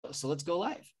tomorrow. So let's go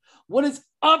live. What is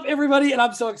up, everybody? And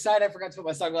I'm so excited. I forgot to put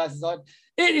my sunglasses on.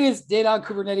 It is Data on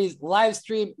Kubernetes live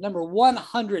stream number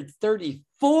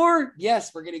 134.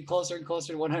 Yes, we're getting closer and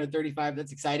closer to 135.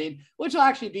 That's exciting, which will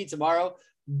actually be tomorrow.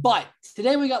 But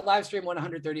today we got live stream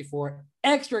 134.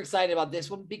 Extra excited about this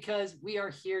one because we are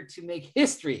here to make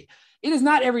history. It is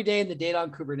not every day in the Data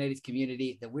on Kubernetes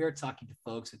community that we're talking to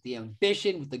folks with the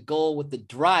ambition, with the goal, with the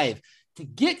drive to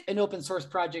get an open source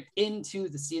project into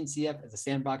the CNCF as a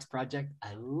sandbox project.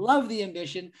 I love the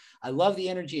ambition. I love the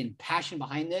energy and passion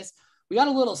behind this. We got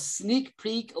a little sneak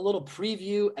peek, a little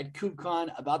preview at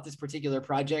KubeCon about this particular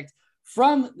project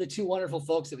from the two wonderful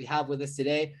folks that we have with us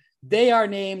today. They are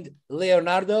named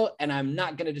Leonardo, and I'm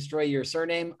not going to destroy your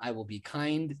surname. I will be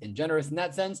kind and generous in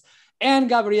that sense. And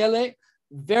Gabriele.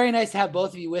 Very nice to have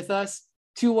both of you with us.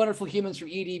 Two wonderful humans from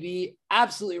EDB,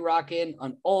 absolutely rocking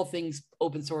on all things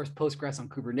open source Postgres on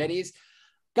Kubernetes.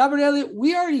 Gabriele,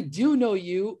 we already do know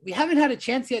you. We haven't had a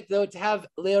chance yet, though, to have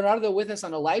Leonardo with us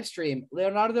on a live stream.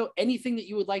 Leonardo, anything that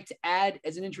you would like to add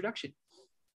as an introduction?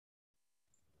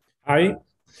 Hi.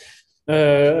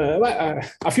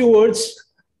 A few words.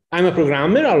 I'm a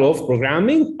programmer. I love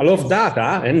programming. I love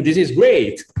data, and this is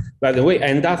great. By the way,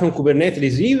 and data on Kubernetes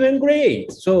is even great.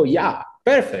 So yeah,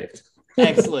 perfect.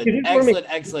 Excellent,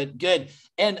 excellent. Good.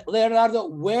 And Leonardo,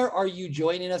 where are you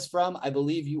joining us from? I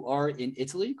believe you are in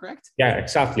Italy, correct? Yeah,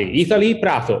 exactly. Italy,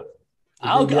 Prato.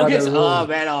 Okay. So, oh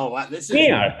man, wow, this is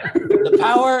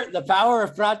the power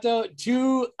of Prato.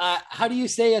 How do you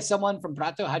say someone from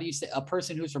Prato? How do you say a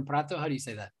person who's from Prato? How do you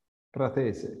say that?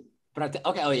 Pratese.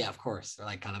 Okay. Oh yeah, of course. They're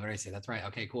like Calabrese. That's right.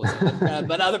 Okay, cool. So,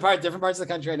 but different parts of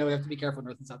the country, I know we have to be careful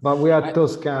north and south. But we are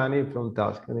Toscani from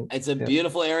Tuscany. It's a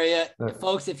beautiful area.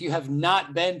 Folks, if you have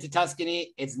not been to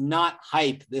Tuscany, it's not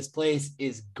hype. This place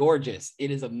is gorgeous.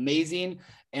 It is amazing.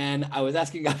 And I was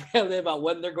asking Gabriele about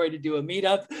when they're going to do a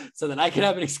meetup so that I can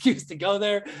have an excuse to go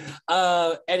there.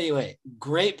 Anyway,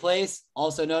 great place.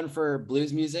 Also known for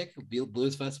blues music,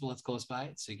 blues festival. That's close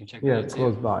by. So you can check it out too.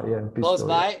 Close by. Yeah. Close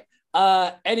by.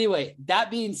 Anyway, that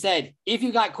being said, if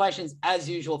you got questions, as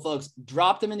usual, folks,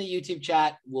 drop them in the YouTube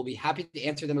chat. We'll be happy to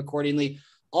answer them accordingly.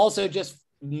 Also, just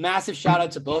massive shout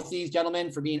out to both these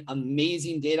gentlemen for being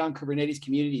amazing Data on Kubernetes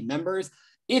community members.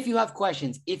 If you have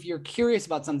questions, if you're curious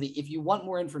about something, if you want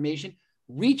more information,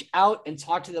 reach out and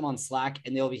talk to them on Slack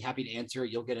and they'll be happy to answer.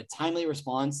 You'll get a timely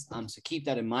response. So keep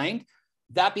that in mind.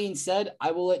 That being said,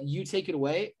 I will let you take it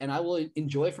away and I will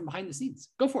enjoy from behind the scenes.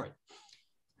 Go for it.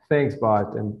 Thanks,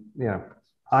 Bart. And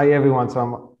hi everyone.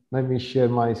 So let me share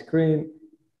my screen.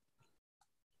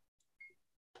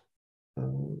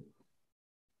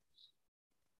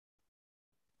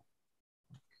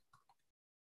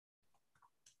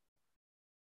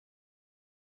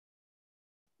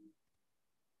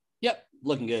 Yep,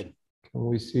 looking good. Can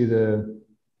we see the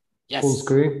full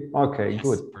screen? Okay, yes,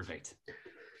 good. Perfect.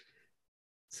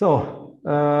 So,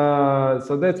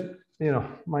 so that's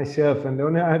myself and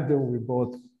Leonardo. We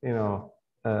both we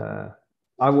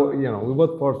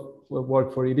both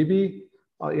work for EDB.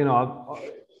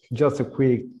 Just a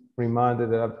quick reminder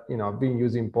that I've been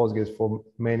using Postgres for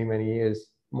many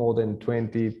years, more than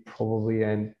 20 probably,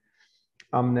 and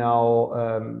I'm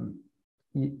now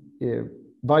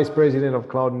vice president of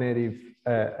cloud native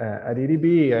at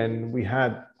EDB. And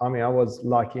I was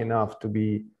lucky enough to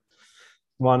be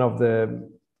one of the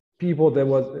people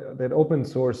that open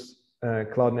source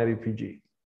cloud native PG.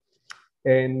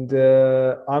 And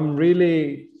I've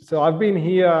been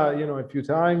here, a few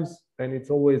times, and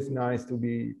it's always nice to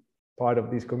be part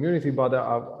of this community. But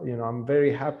I'm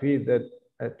very happy that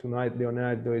tonight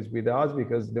Leonardo is with us,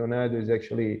 because Leonardo is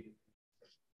actually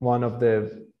one of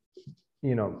the,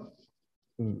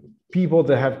 people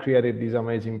that have created this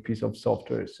amazing piece of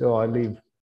software. So I leave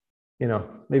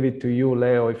it to you,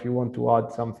 Leo, if you want to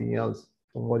add something else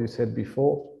from what you said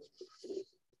before.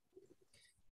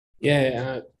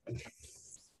 Yeah,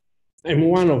 I'm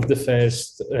one of the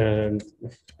first,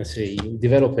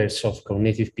 developers of Cloud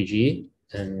Native PG,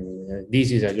 and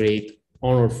this is a great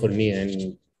honor for me,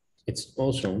 and it's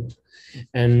awesome.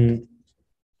 And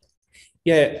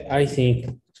yeah, I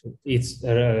think it's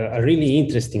a really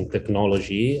interesting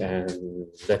technology, and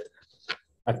that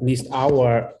at least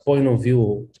our point of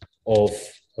view of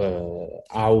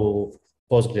how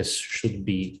Postgres should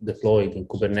be deployed in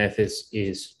Kubernetes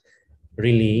is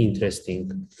really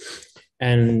interesting.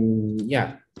 And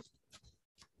yeah,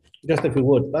 just a few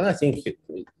words, but I think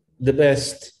the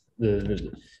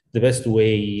best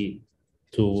way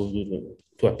to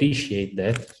appreciate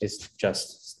that is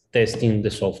just testing the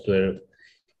software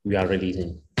we are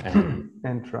releasing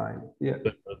and trying. Yeah.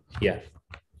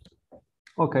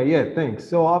 Okay. Yeah. Thanks.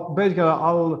 So basically,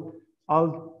 I'll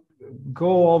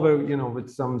go over, with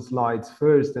some slides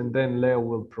first, and then Leo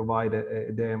will provide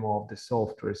a demo of the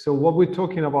software. So what we're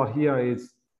talking about here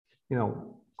is,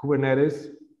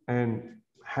 Kubernetes, and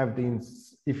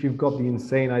if you've got the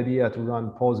insane idea to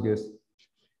run Postgres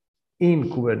in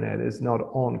Kubernetes, not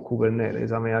on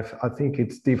Kubernetes. I mean, I think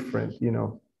it's different,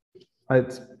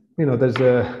 there's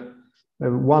a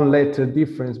one letter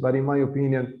difference, but in my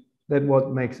opinion, that's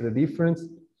what makes the difference.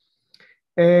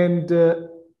 And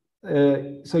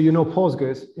so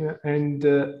Postgres, and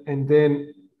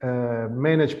then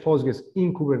manage Postgres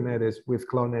in Kubernetes with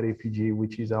Cloud Native PG,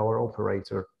 which is our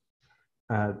operator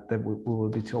that we will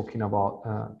be talking about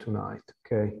tonight.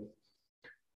 Okay.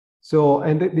 So,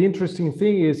 and the interesting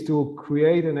thing is to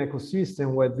create an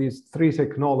ecosystem where these three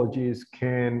technologies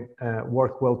can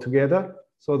work well together.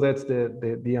 So that's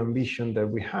the ambition that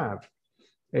we have,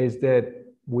 is that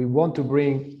we want to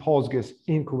bring Postgres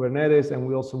in Kubernetes, and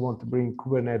we also want to bring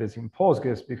Kubernetes in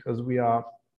Postgres, because we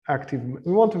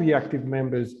want to be active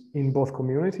members in both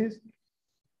communities.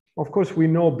 Of course, we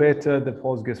know better the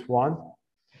Postgres one,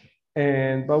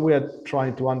 but we are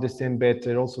trying to understand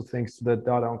better, also thanks to the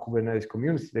Data on Kubernetes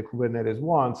community, the Kubernetes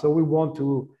one. So we want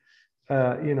to,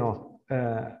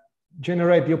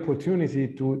 generate the opportunity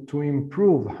to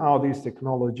improve how these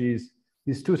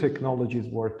two technologies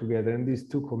work together, and these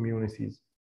two communities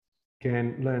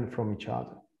can learn from each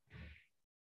other.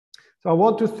 So I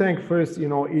want to thank first,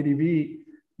 EDB,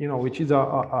 which is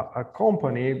a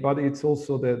company, but it's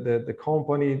also the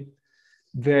company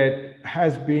that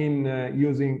has been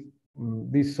using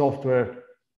this software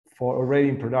already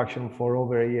in production for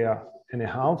over a year and a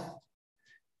half.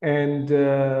 And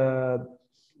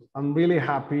I'm really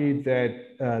happy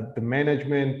that the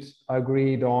management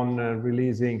agreed on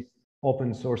releasing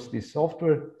open source this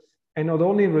software, and not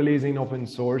only releasing open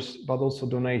source, but also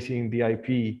donating the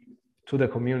IP to the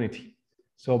community.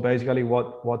 So basically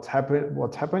what's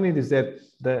happening is that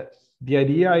the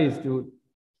idea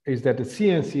is that the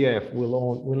CNCF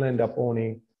will end up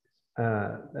owning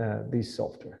this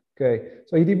software. Okay,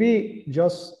 so EDB,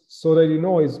 just so that you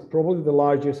know, is probably the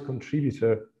largest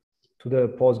contributor to the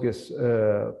Postgres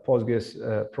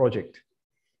project.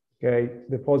 Okay,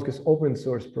 the Postgres open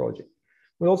source project.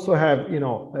 We also have,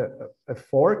 a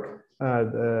fork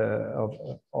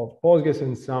of Postgres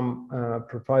and some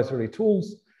proprietary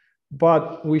tools,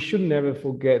 but we should never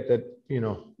forget that,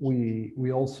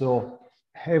 we also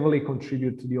heavily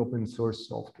contribute to the open source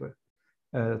software,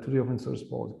 to the open source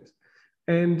Postgres.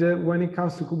 And when it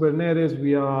comes to Kubernetes,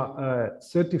 we are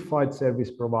certified service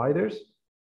providers.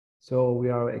 So we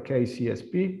are a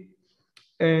KCSP,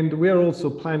 and we are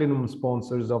also platinum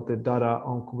sponsors of the Data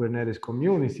on Kubernetes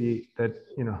community that,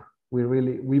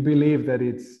 we believe that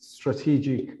it's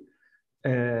strategic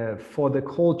for the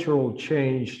cultural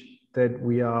change that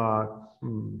we are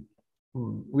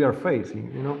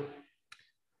facing,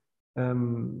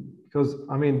 because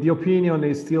I mean, the opinion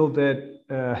is still that,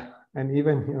 and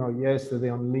even, yesterday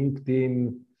on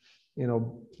LinkedIn,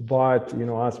 Bart,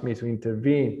 asked me to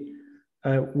intervene.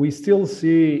 We still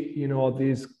see,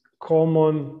 this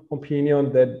common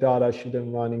opinion that data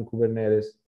shouldn't run in Kubernetes,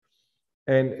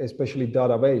 and especially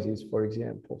databases, for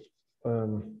example.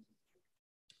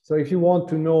 So if you want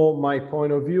to know my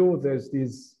point of view, there's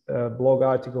this blog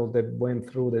article that went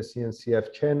through the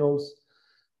CNCF channels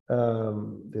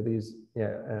that is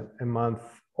a month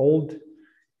old.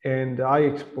 And I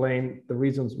explained the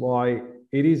reasons why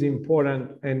it is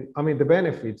important, and I mean the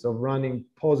benefits of running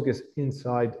Postgres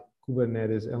inside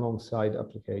Kubernetes alongside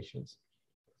applications.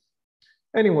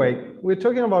 Anyway, we're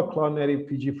talking about Cloud Native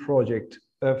PG project.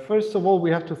 First of all,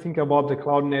 we have to think about the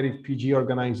Cloud Native PG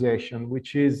organization,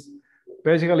 which is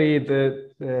basically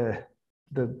the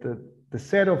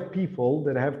set of people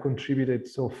that have contributed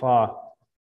so far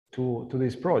to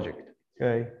this project.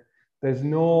 Okay, there's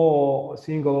no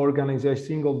single organization,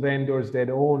 single vendors that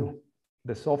own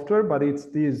the software, but it's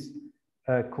this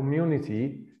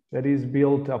community that is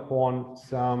built upon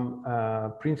some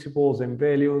principles and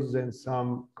values and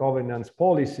some governance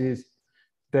policies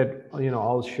that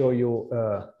I'll show you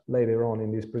later on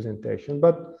in this presentation.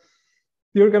 But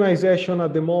the organization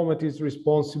at the moment is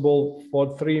responsible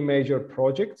for three major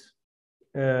projects.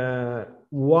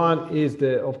 One is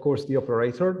of course, the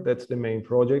operator. That's the main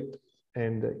project.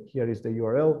 And here is the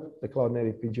URL, the Cloud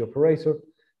Native PG operator.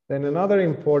 Then another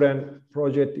important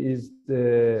project is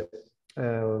the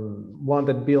one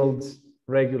that builds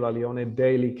regularly on a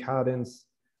daily cadence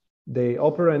the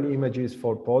operand images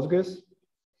for Postgres,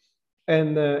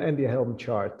 and the Helm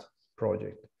chart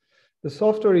project. The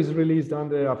software is released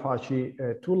under Apache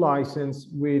 2 license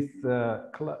with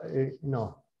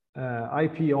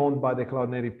IP owned by the Cloud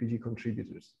Native PG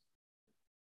contributors.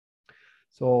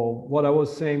 So what I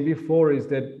was saying before is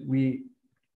that we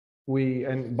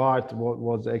and Bart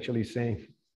was actually saying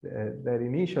that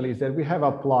initially is that we have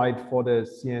applied for the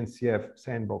CNCF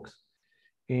sandbox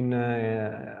in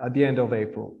at the end of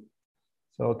April.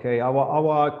 So okay,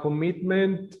 our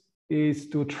commitment is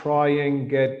to try and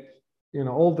get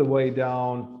all the way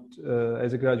down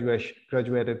as a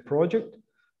graduated project.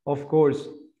 Of course,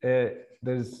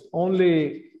 there's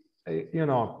only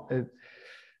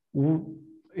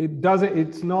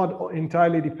it's not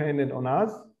entirely dependent on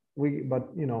us. But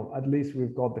at least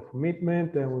we've got the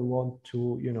commitment, and we want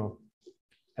to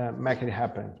make it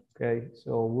happen. Okay,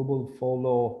 so we will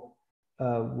follow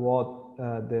what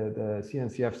the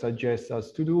CNCF suggests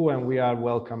us to do, and we are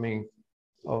welcoming,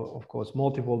 of course,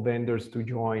 multiple vendors to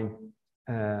join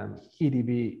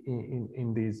EDB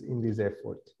in this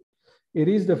effort. It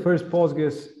is the first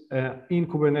Postgres in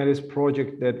Kubernetes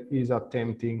project that is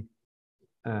attempting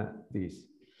this.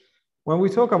 When we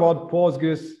talk about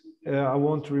Postgres, I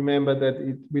want to remember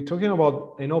that we're talking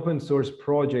about an open source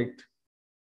project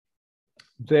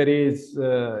that is,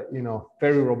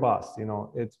 very robust.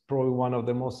 It's probably one of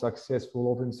the most successful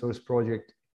open source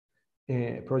projects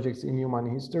in human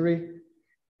history.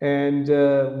 And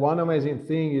one amazing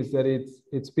thing is that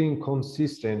it's been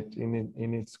consistent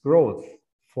in its growth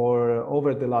for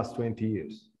over the last 20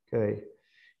 years. Okay,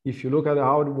 if you look at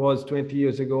how it was 20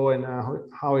 years ago and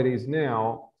how it is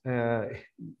now,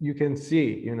 you can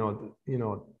see,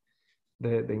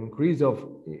 the increase of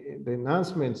the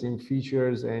enhancements in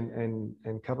features and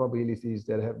capabilities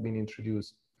that have been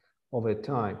introduced over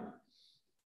time.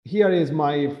 Here is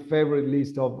my favorite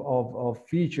list of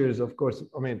features. Of course,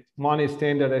 one is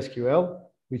standard SQL,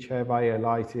 which I have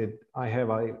highlighted.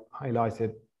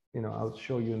 I'll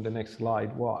show you in the next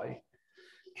slide why.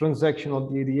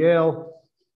 Transactional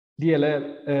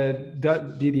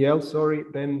DDL, sorry,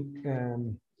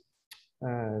 then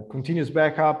continuous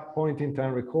backup,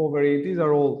 point-in-time recovery. These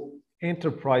are all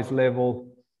enterprise-level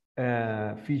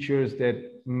features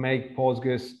that make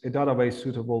Postgres a database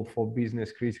suitable for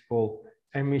business-critical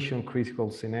and mission-critical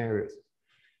scenarios.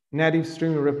 Native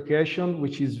streaming replication,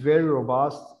 which is very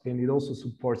robust, and it also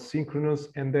supports synchronous,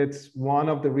 and that's one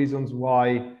of the reasons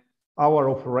why our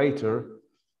operator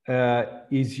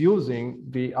is using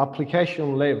the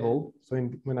application level. So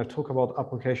when I talk about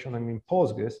application, I mean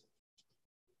Postgres,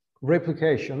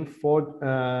 replication for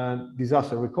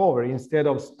disaster recovery instead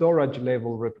of storage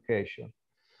level replication.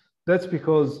 That's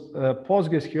because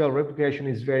PostgreSQL replication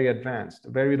is very advanced,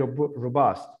 very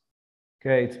robust.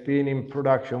 Okay, it's been in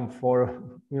production for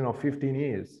 15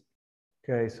 years.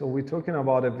 Okay, so we're talking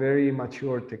about a very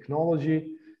mature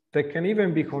technology that can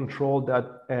even be controlled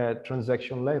at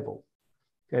transaction level.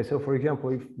 Okay, so for example,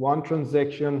 if one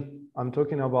transaction, I'm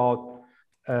talking about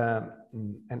an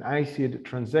ICID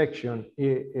transaction,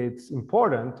 it's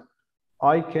important,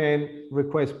 I can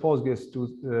request Postgres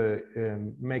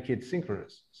to make it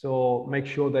synchronous. So make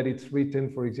sure that it's written,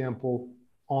 for example,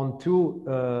 on two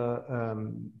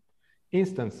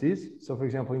instances. So for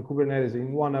example, in Kubernetes,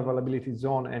 in one availability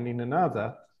zone and in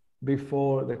another,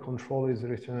 before the control is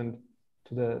returned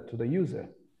to the user.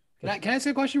 Can I ask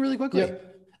a question really quickly?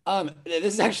 Yeah.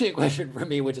 This is actually a question for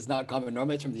me, which is not common.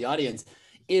 Normally it's from the audience.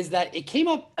 Is that it came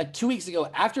up 2 weeks ago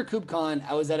after KubeCon.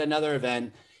 I was at another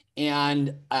event,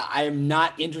 and I am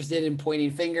not interested in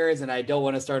pointing fingers, and I don't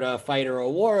want to start a fight or a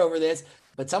war over this.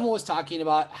 But someone was talking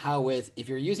about how if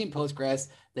you're using Postgres,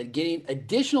 that getting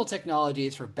additional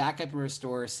technologies for backup and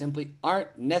restore simply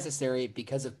aren't necessary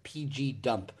because of PG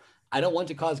dump. I don't want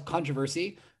to cause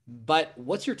controversy, but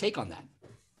what's your take on that?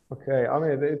 Okay,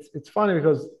 it's funny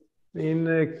because in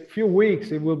a few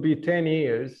weeks, it will be 10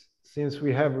 years since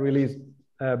we have released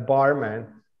Barman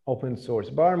open source.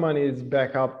 Barman is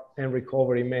backup and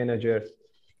recovery manager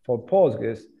for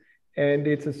Postgres. And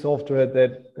it's a software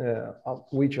that,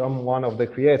 which I'm one of the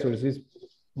creators, is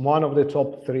one of the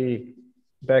top 3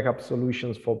 backup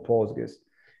solutions for Postgres.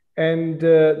 And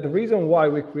the reason why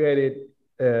we created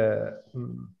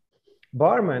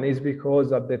Barman is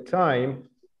because at the time,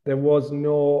 there was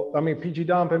no,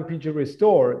 pgdump and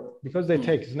pgrestore, because they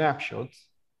take snapshots,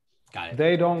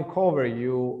 they don't cover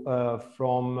you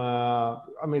from,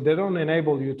 they don't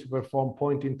enable you to perform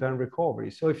point-in-time recovery.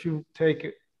 So if you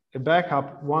take a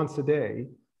backup once a day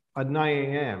at 9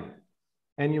 a.m.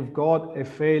 and you've got a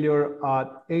failure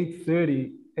at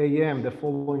 8:30 a.m. the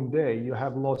following day, you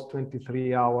have lost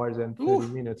 23 hours and 30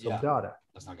 minutes of data.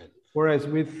 That's not good. Whereas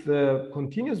with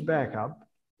continuous backup,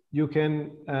 you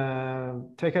can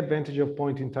take advantage of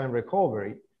point-in-time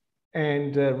recovery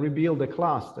and rebuild the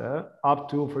cluster up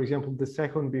to, for example, the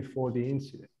second before the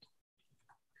incident.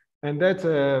 And that's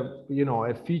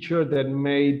a feature that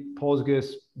made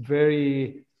Postgres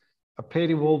very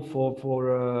applicable for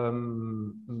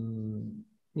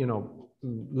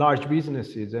large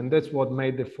businesses, and that's what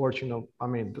made the fortune of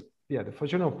the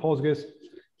fortune of Postgres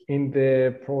in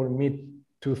the probably mid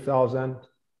 2000,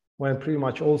 when pretty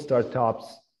much all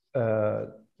startups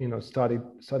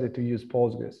started to use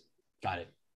Postgres. Got it.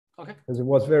 Okay. Because it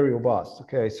was very robust.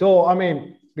 Okay, so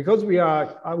because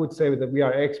I would say that we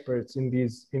are experts in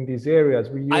these areas.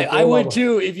 I would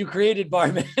too. If you created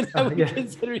Barman, I would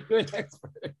consider you an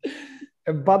expert.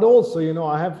 But also,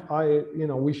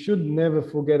 we should never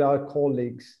forget our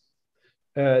colleagues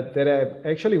that have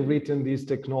actually written these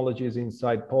technologies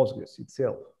inside Postgres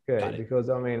itself. Okay,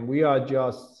 because we are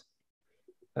just,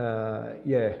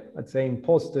 I'd say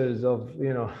imposters of,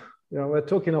 we're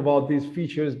talking about these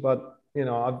features, but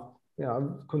I've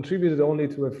contributed only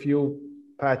to a few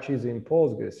patches in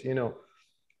Postgres,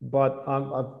 but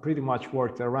I've pretty much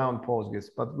worked around Postgres.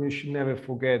 But we should never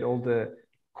forget all the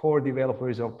core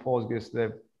developers of Postgres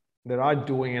that are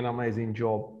doing an amazing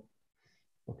job.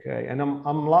 Okay, and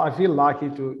I feel lucky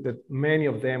that many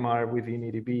of them are within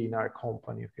EDB in our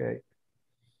company. Okay,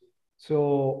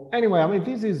 so anyway,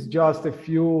 this is just a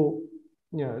few.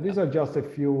 These are just a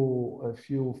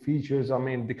few features.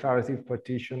 Declarative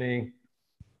partitioning.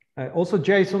 Also,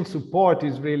 JSON support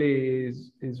is really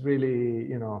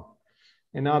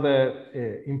another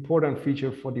important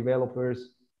feature for developers,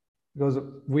 because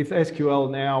with SQL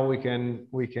now we can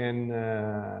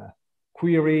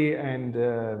query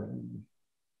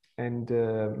and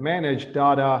manage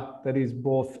data that is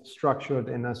both structured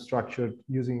and unstructured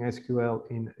using SQL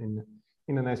in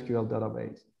an SQL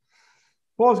database.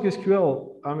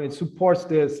 PostgreSQL, it supports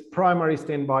this primary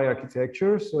standby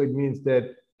architecture, so it means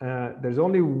that there's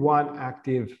only one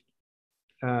active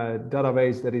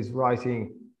database that is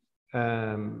writing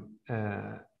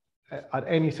at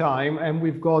any time, and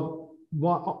we've got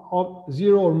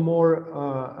 0 or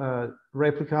more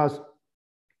replicas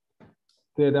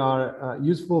that are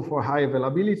useful for high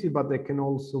availability, but they can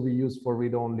also be used for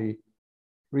read-only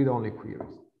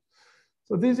queries.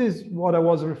 So this is what I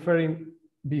was referring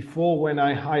before when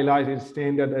I highlighted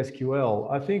standard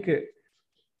SQL. I think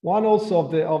one also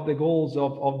of the goals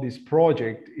of this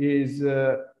project is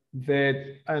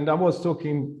that, and I was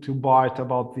talking to Bart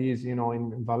about this,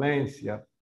 in Valencia.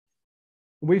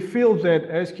 We feel that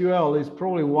SQL is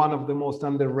probably one of the most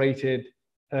underrated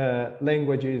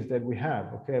languages that we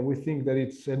have. Okay, we think that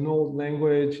it's an old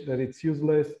language, that it's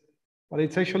useless, but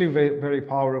it's actually very, very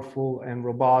powerful and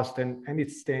robust, and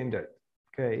it's standard.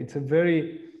 Okay,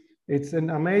 it's an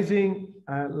amazing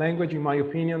language, in my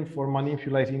opinion, for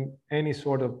manipulating any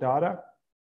sort of data.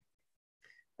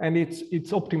 And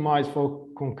it's optimized for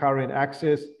concurrent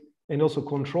access and also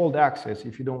controlled access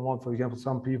if you don't want, for example,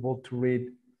 some people to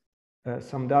read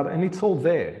some data, and it's all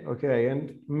there, okay?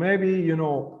 And maybe,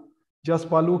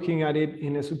 just by looking at it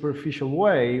in a superficial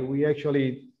way, we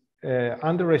actually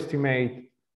underestimate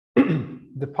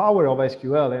the power of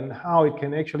SQL and how it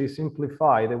can actually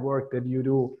simplify the work that you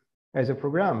do as a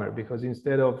programmer, because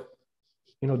instead of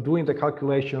doing the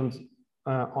calculations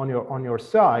on your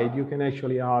side, you can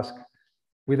actually ask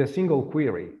with a single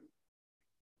query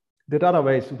the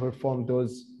database to perform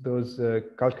those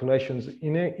calculations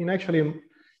in an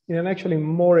actually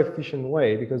more efficient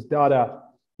way, because data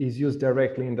is used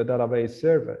directly in the database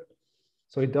server,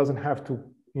 so it doesn't have to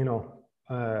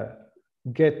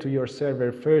get to your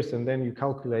server first and then you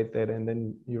calculate that and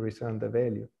then you return the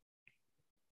value.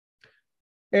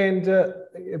 And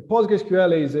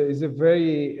PostgreSQL is a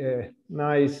very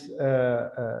nice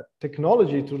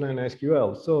technology to learn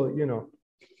SQL. So,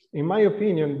 in my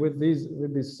opinion, with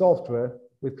this software,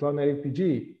 with Cloud Native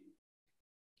PG,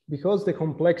 because the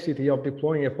complexity of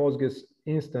deploying a Postgres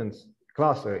instance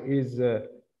cluster is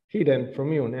hidden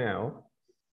from you now,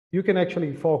 you can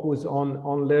actually focus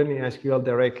on learning SQL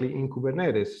directly in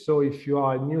Kubernetes. So if you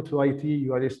are new to IT,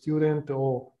 you are a student,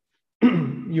 or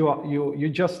you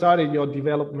just started your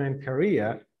development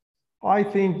career, I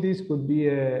think this could be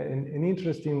an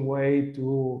interesting way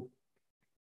to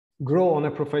grow on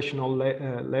a professional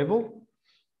level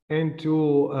and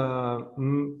to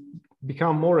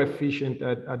become more efficient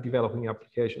at developing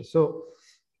applications. So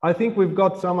I think we've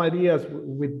got some ideas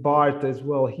with Bart as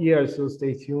well here, so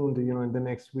stay tuned, in the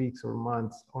next weeks or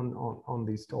months on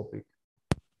this topic.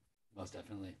 Most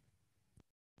definitely.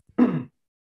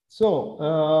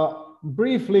 So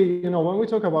briefly, when we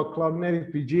talk about Cloud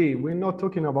Native PG, we're not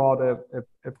talking about a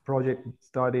project that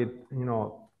started,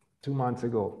 2 months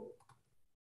ago.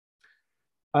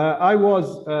 I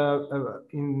was at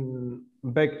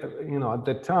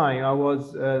the time, I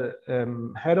was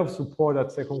head of support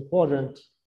at Second Quadrant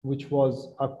which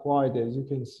was acquired, as you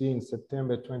can see, in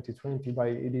September 2020 by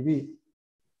ADB.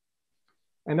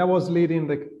 And I was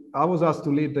asked to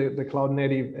lead the Cloud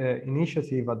Native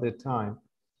initiative at that time.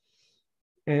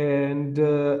 And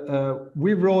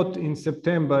we wrote in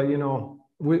September,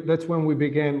 that's when we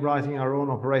began writing our own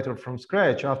operator from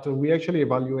scratch, after we actually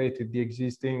evaluated the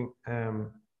existing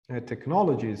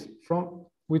technologies.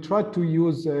 We tried to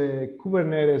use a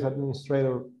Kubernetes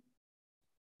administrator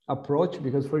approach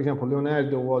because, for example,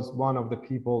 Leonardo was one of the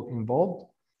people involved.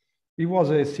 He was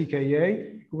a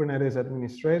CKA, Kubernetes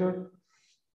administrator,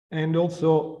 and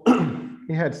also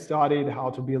he had studied how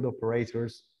to build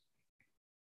operators.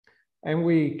 And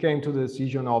we came to the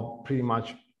decision of pretty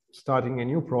much starting a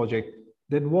new project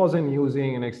that wasn't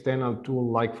using an external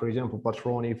tool like, for example,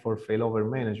 Patroni for failover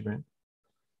management.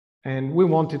 And we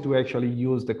wanted to actually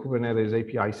use the Kubernetes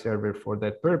API server for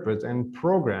that purpose and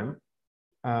program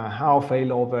how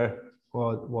failover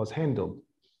was handled.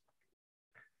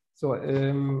 So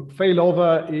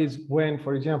failover is when,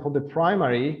 for example, the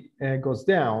primary goes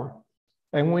down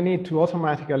and we need to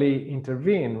automatically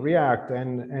intervene, react,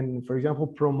 and for example,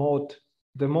 promote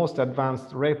the most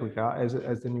advanced replica as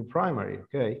the new primary,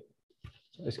 okay?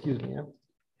 Excuse me. Yeah.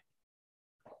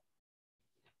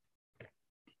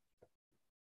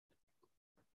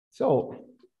 So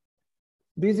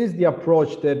this is the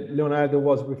approach that Leonardo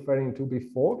was referring to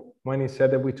before when he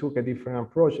said that we took a different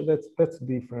approach. That's a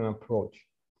different approach.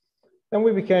 Then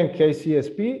we became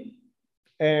KCSP,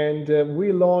 and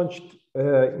we launched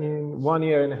in 1.5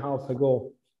 years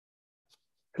ago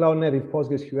Cloud Native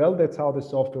PostgreSQL. That's how the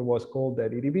software was called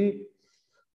at ADB.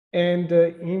 And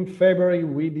in February,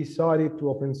 we decided to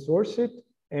open source it,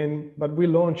 but we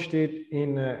launched it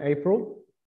in April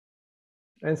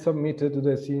and submitted to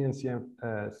the CNCF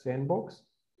sandbox.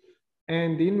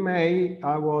 And in May,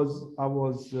 I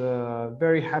was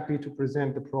very happy to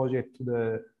present the project to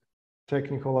the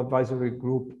technical advisory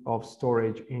group of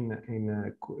storage in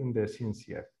the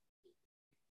CNCF.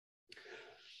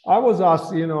 I was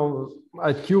asked,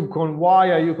 at KubeCon,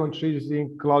 why are you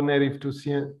contributing Cloud Native to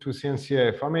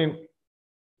CNCF? I mean,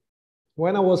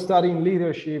 when I was studying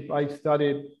leadership, I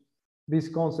studied this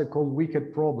concept called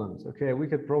wicked problems. Okay,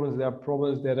 wicked problems, they are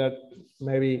problems that are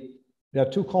maybe they are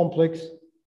too complex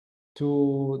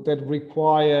that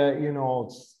require,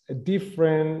 a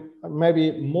different,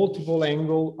 maybe multiple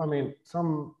angle. I mean,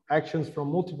 some actions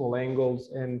from multiple angles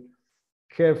and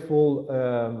careful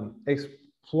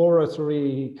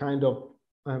exploratory kind of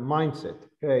mindset,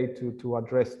 okay, to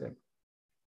address them.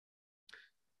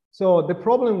 So the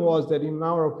problem was that, in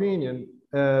our opinion,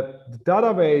 the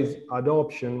database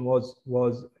adoption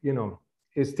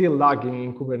is still lagging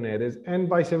in Kubernetes and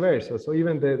vice versa. So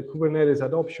even the Kubernetes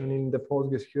adoption in the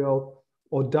PostgreSQL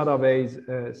or database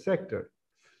sector.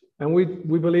 And we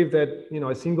believe that,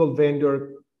 a single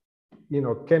vendor,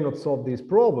 cannot solve this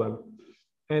problem,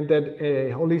 and that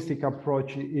a holistic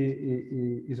approach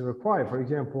is required. For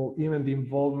example, even the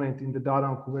involvement in the data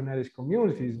on Kubernetes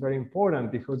community is very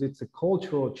important because it's a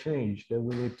cultural change that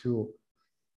we need to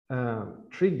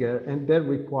trigger, and that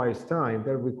requires time.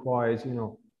 That requires,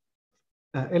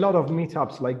 a lot of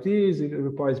meetups like this. It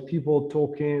requires people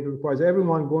talking. It requires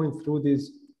everyone going through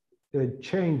this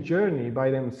change journey by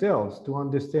themselves to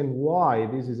understand why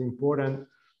this is important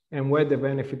and where the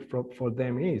benefit for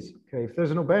them is. Okay, if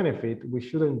there's no benefit, we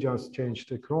shouldn't just change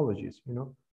technologies.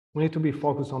 We need to be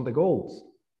focused on the goals.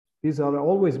 These are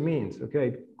always means. Okay,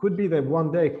 it could be that one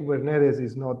day Kubernetes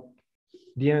is not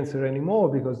the answer anymore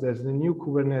because there's the new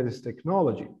Kubernetes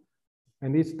technology.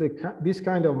 And it's this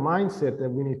kind of mindset that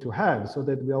we need to have so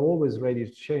that we are always ready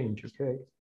to change, okay?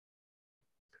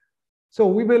 So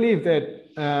we believe that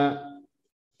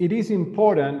it is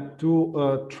important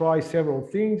to try several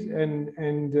things.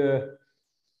 And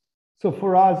so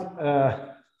for us,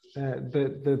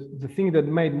 the thing that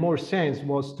made more sense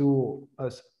was to,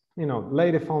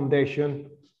 lay the foundation.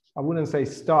 I wouldn't say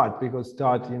start, because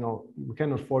we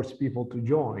cannot force people to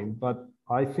join, but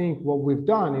I think what we've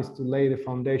done is to lay the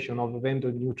foundation of a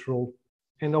vendor neutral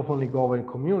and openly governed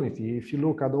community. If you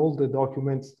look at all the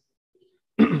documents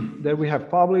that we have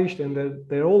published, and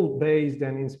they're all based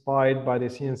and inspired by the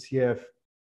CNCF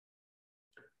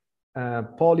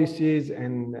policies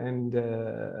and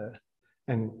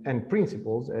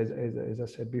principles, as I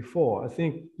said before. I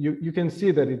think you can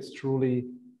see that it's truly,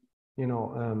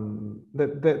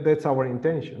 that's our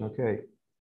intention, okay?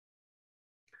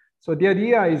 So the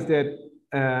idea is that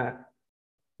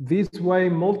this way,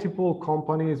 multiple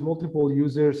companies, multiple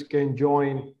users can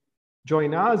join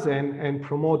us and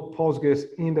promote Postgres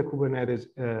in the Kubernetes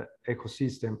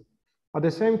ecosystem. At the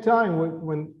same time,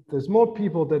 when there's more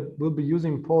people that will be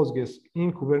using Postgres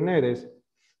in Kubernetes,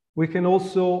 We can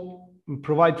also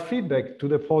provide feedback to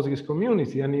the Postgres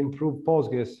community and improve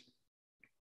Postgres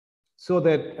so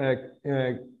that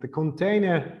the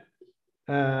container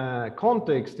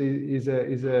context is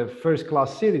a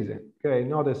first-class citizen, okay,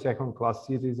 not a second-class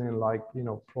citizen like,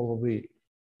 probably,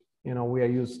 we are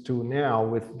used to now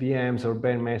with VMs or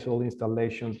bare metal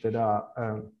installations that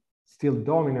are still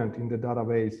dominant in the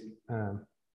database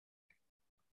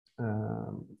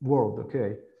world,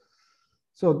 okay.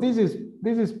 So this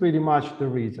is pretty much the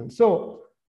reason. So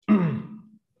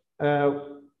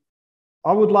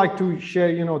I would like to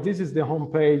share, this is the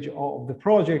homepage of the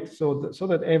project, so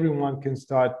that everyone can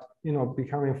start,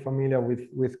 becoming familiar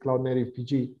with Cloud Native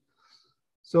PG.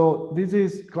 So this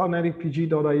is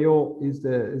cloudnativepg.io is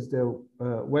the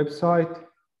website,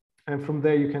 and from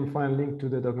there you can find a link to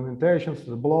the documentation, to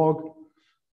the blog.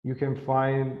 You can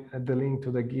find the link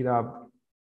to the GitHub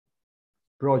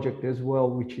project as well,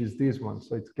 which is this one.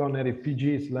 So it's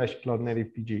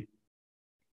cloudnativepg/cloudnativepg.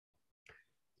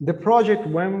 The project,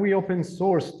 when we open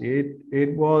sourced it,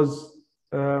 it was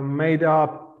made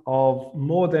up of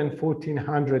more than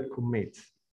 1,400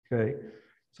 commits. Okay,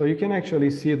 so you can actually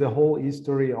see the whole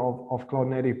history of Cloud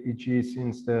Native PG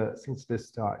since the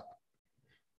start.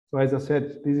 So as I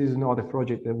said, this is not a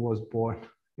project that was born,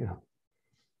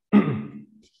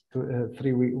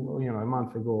 3 weeks, a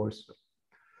month ago or so.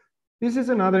 This is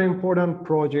another important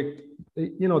project.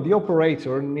 The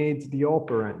operator needs the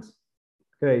operands,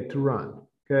 okay, to run.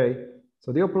 Okay,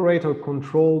 so the operator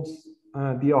controls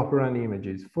the operand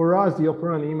images. For us, the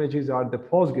operand images are the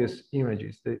Postgres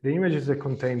images, the images that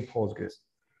contain Postgres.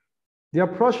 The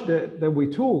approach that we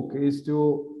took is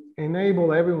to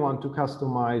enable everyone to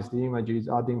customize the images,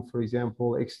 adding, for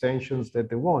example, extensions that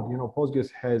they want.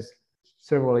 Postgres has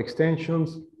several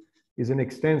extensions, is an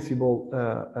extensible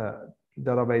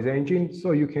database engine,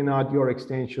 so you can add your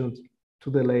extensions to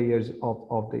the layers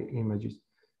of the images.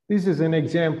 This is an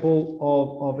example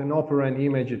of an operand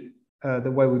image,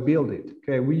 the way we build it.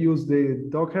 Okay, we use the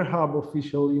Docker Hub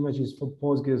official images for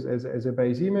Postgres as a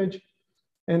base image.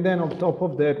 And then on top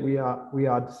of that, we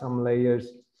add some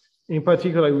layers. In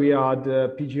particular, we add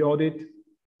PG Audit,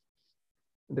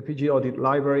 the PG Audit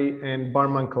library, and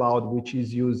Barman Cloud, which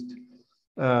is used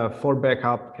for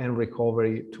backup and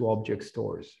recovery to object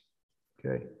stores.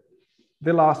 Okay.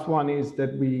 The last one is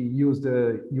that we use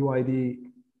the UID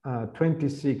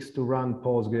 26 to run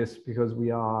Postgres because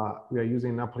we are using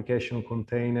an application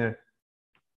container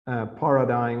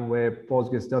paradigm where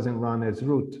Postgres doesn't run as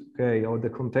root, okay, or the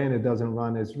container doesn't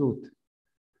run as root.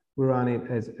 We run it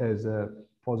as a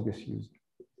Postgres user.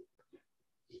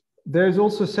 There's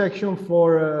also a section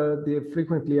for the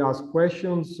frequently asked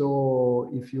questions.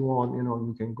 So if you want,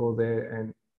 you can go there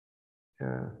and,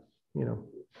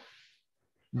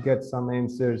 get some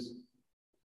answers.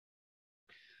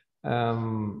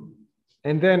 And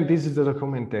then this is the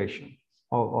documentation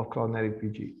of Cloud Native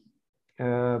PG.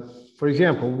 For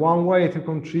example, one way to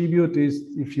contribute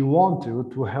is if you want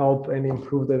to help and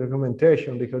improve the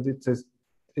documentation, because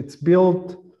it's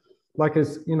built like a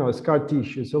scar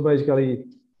tissue. So basically,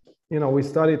 we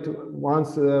started to,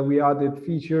 once we added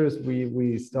features,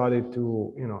 we started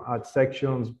to add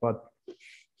sections, but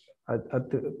I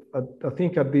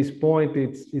think at this point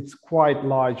it's quite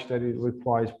large that it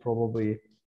requires probably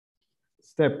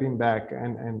stepping back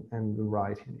and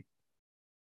rewriting it.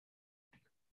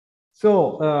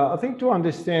 So I think to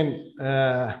understand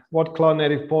what Cloud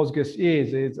Native Postgres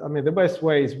is, the best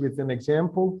way is with an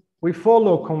example. We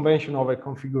follow convention over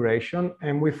configuration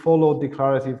and we follow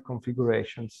declarative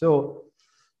configuration. So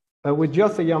with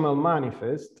just a YAML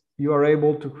manifest, you are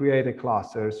able to create a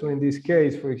cluster. So in this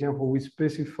case, for example, we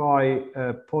specify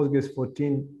Postgres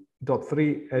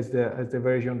 14.3 as the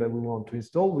version that we want to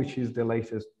install, which is the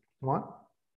latest one.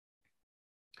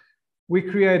 We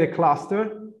create a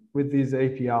cluster with this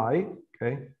API,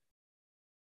 okay?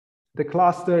 The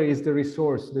cluster is the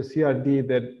resource, the CRD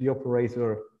that the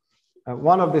operator,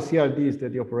 one of the CRDs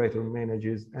that the operator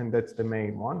manages, and that's the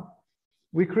main one.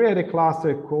 We create a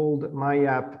cluster called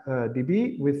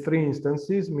MyAppDB with 3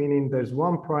 instances, meaning there's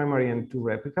 1 primary and 2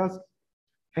 replicas.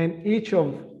 And each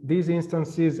of these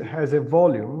instances has a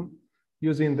volume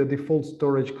using the default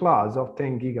storage class of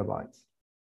 10 gigabytes.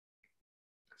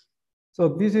 So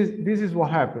this is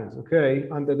what happens, okay,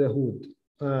 under the hood.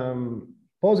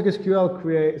 PostgreSQL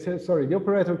the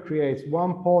operator creates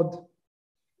one pod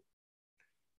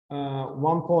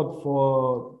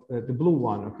for the blue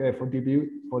one, okay, for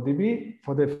DB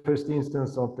for the first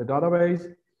instance of the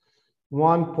database,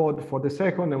 one pod for the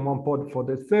second, and one pod for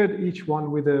the third, each one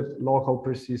with a local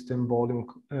persistent volume,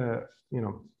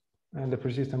 and the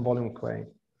persistent volume claim.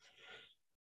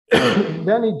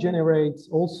 Then it generates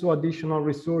also additional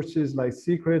resources like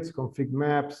secrets, config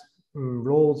maps,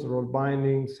 roles, role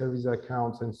bindings, service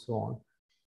accounts, and so on.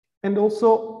 And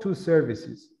also two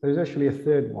services. There's actually a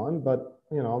third one, but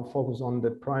I'll focus on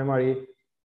the primary,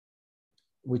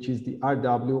 which is the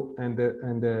RW and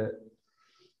the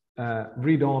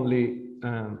read-only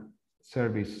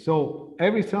service. So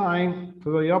every time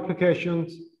for the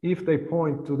applications, if they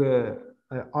point to the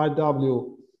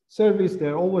RW service,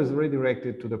 they're always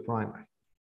redirected to the primary.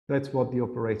 That's what the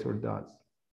operator does.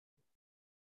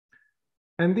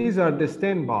 And these are the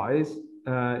standbys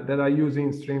that are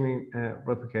using streaming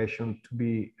replication to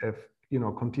be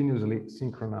continuously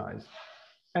synchronized.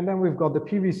 And then we've got the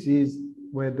PVCs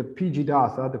where the PG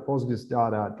data, the Postgres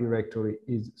data directory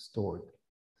is stored.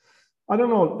 I don't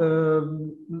know,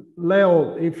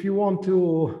 Leo, if you want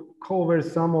to cover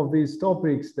some of these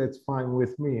topics, that's fine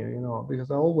with me,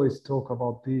 because I always talk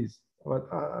about these, but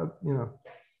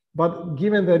but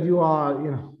given that you are,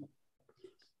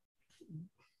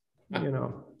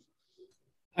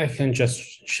 I can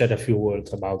just share a few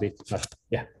words about it, but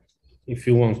yeah, if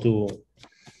you want to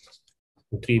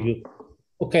contribute.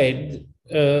 Okay,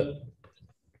 the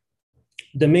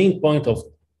main point of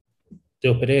the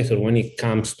operator when it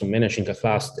comes to managing a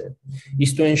cluster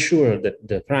is to ensure that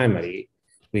the primary,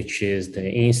 which is the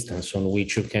instance on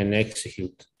which you can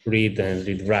execute read and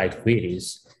read-write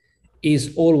queries,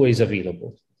 is always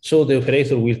available. So the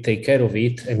operator will take care of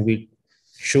it and will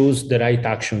choose the right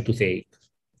action to take.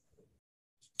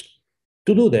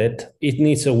 To do that, it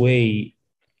needs a way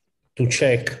to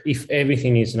check if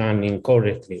everything is running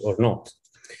correctly or not.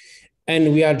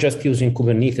 And we are just using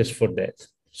Kubernetes for that.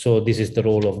 So this is the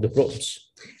role of the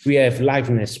probes. We have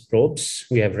liveness probes,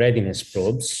 we have readiness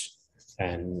probes,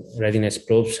 and readiness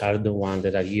probes are the ones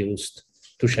that are used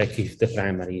to check if the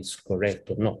primary is correct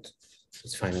or not,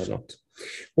 it's fine or not.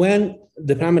 When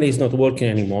the primary is not working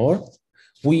anymore,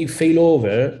 we fail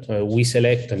over, we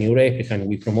select a new replica and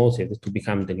we promote it to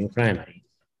become the new primary.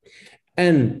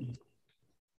 And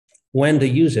when the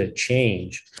user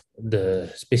change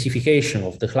the specification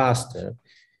of the cluster,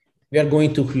 we are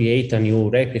going to create a new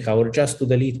replica or just to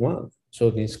delete one. So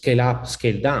they scale up,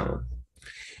 scale down.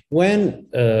 When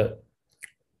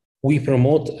we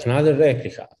promote another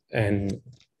replica and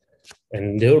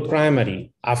the old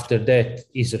primary after that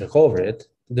is recovered,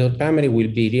 the old primary will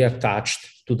be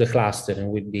reattached to the cluster and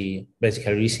will be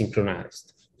basically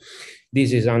resynchronized.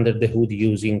 This is under the hood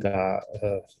using a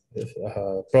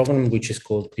program which is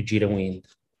called pgRewind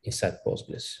inside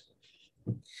Postgres.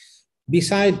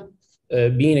 Besides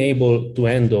being able to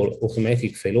handle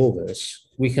automatic failovers,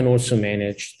 we can also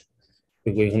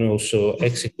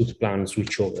execute planned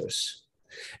switchovers.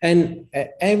 And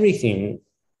everything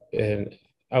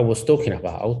I was talking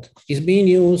about is being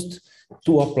used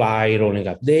to apply rolling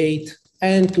update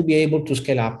and to be able to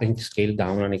scale up and scale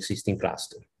down an existing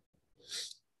cluster.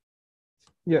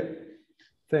 Yeah,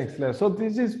 thanks, Leo. So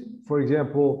this is, for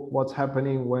example, what's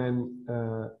happening when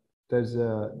there's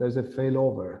a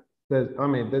failover. This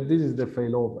is the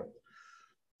failover.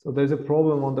 So there's a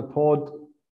problem on the pod,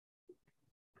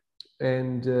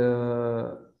 and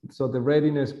so the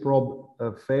readiness probe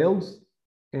fails,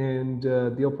 and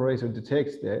the operator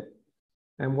detects that.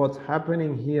 And what's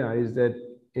happening here is that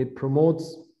it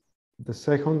promotes the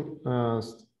second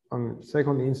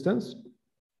instance,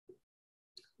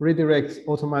 redirects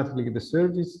automatically the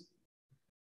service,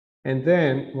 and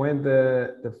then when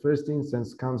the first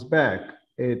instance comes back,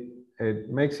 it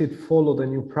makes it follow the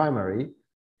new primary,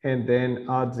 and then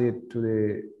adds it to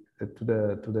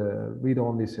the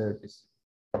read-only service.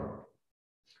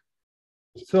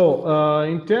 So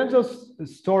in terms of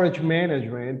storage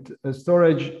management,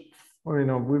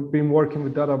 we've been working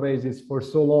with databases for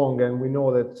so long, and we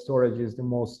know that storage is the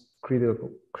most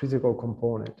critical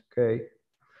component. Okay.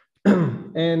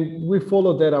 And we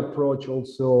follow that approach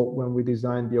also when we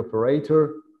design the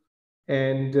operator.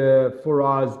 And for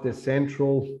us, the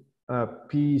central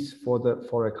piece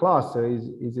for a cluster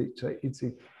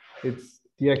it's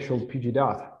the actual PG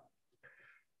data.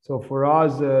 So for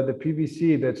us, the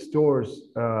PVC that stores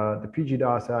the PG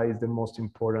data is the most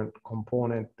important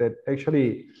component that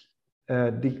actually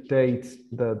dictates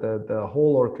the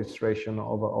whole orchestration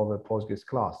of a Postgres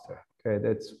cluster. Okay,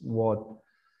 that's what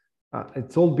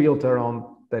it's all built around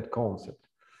that concept.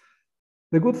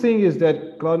 The good thing is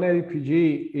that Cloud Native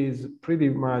PG is pretty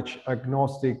much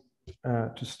agnostic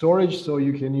to storage, so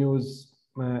you can use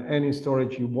any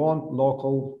storage you want,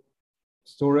 local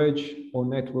storage or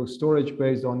network storage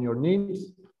based on your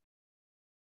needs,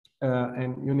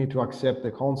 and you need to accept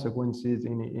the consequences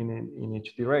in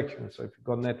each direction. So if you've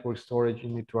got network storage, you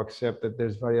need to accept that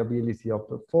there's variability of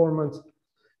performance.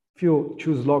 If If you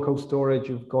choose local storage,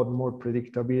 you've got more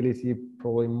predictability,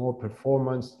 probably more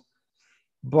performance,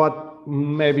 but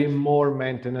maybe more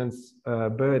maintenance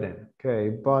burden.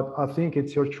 Okay, but I think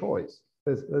it's your choice.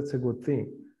 That's a good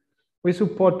thing. We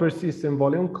support persistent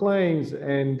volume claims,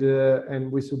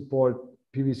 and we support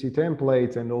PVC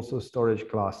templates and also storage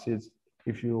classes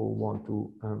if you want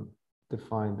to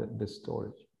define the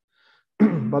storage.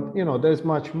 But you know, there's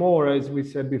much more. As we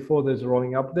said before, there's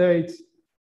rolling updates.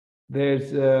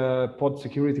 There's pod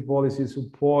security policy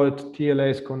support,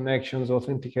 TLS connections,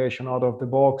 authentication out of the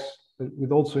box,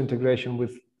 with also integration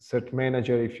with Cert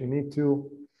Manager if you need to.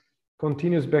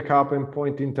 Continuous backup and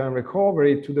point-in-time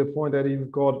recovery to the point that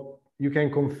you can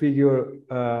configure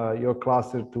your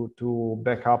cluster to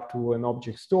back up to an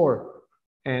object store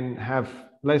and have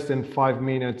less than 5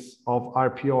 minutes of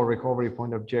RPO, recovery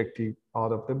point objective,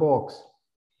 out of the box.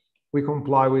 We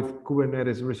comply with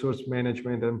Kubernetes resource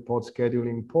management and pod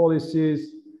scheduling policies.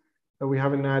 We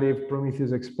have a native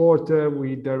Prometheus exporter.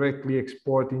 We directly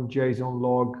export in JSON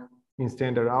log in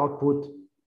standard output.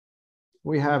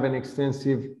 We have an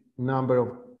extensive number of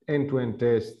end-to-end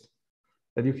tests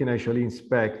that you can actually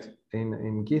inspect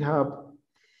in GitHub.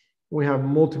 We have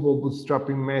multiple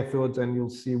bootstrapping methods, and you'll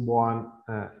see one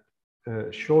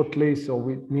shortly. So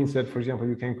it means that, for example,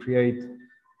 you can create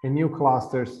a new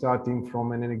cluster starting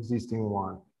from an existing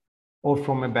one, or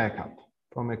from a backup,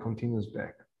 from a continuous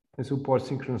backup. It supports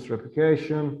synchronous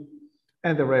replication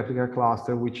and the replica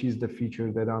cluster, which is the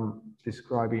feature that I'm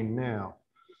describing now.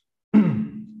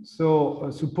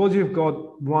 So suppose you've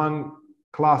got one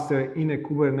cluster in a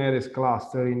Kubernetes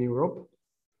cluster in Europe,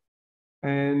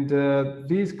 and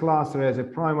this cluster has a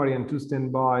primary and two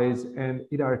standbys, and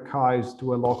it archives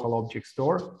to a local object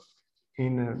store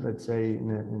in, let's say,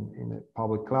 in a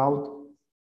public cloud.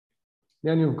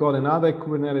 Then you've got another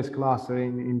Kubernetes cluster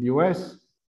in the US.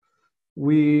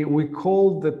 We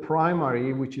call the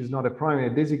primary, which is not a primary, a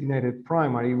designated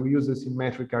primary. We use a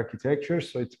symmetric architecture,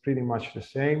 so it's pretty much the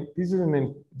same. This is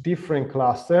a different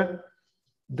cluster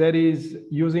that is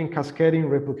using cascading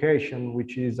replication,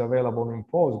 which is available in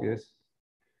Postgres,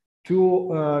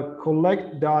 to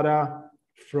collect data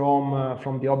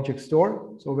from the object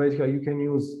store. So basically, you can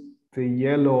use the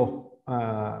yellow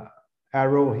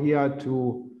arrow here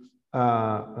to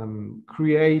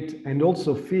create and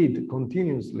also feed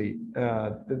continuously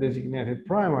the designated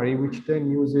primary, which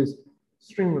then uses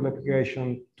string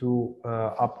replication to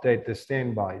update the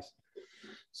standbys.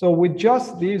 So with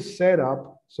just this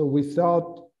setup, so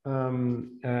without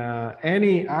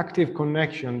any active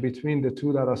connection between the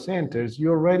two data centers, you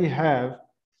already have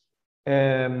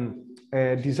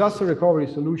a disaster recovery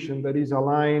solution that is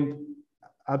aligned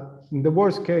in the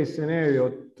worst case scenario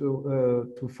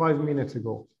to 5 minutes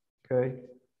ago. Okay,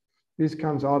 this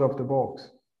comes out of the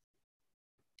box,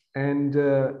 and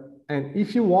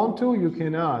if you want to, you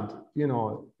can add, you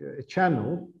know, a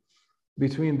channel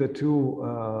between the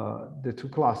two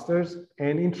clusters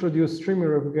and introduce streaming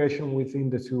replication within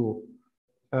the two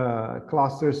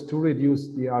clusters to reduce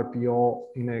the RPO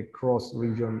in a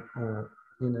cross-region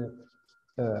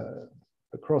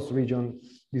cross-region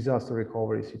disaster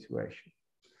recovery situation.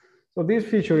 So this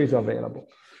feature is available.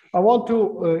 I want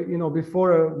to, you know,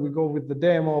 before we go with the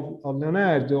demo of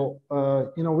Leonardo,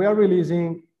 you know, we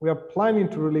are planning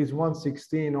to release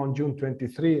 1.16 on June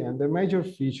 23, and the major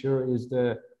feature is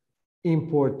the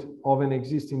import of an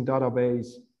existing database,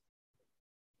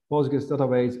 Postgres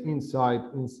database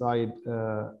inside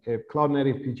a cloud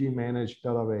native PG managed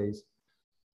database.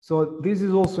 So this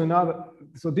is also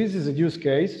this is a use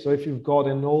case. So if you've got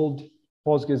an old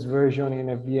Postgres version in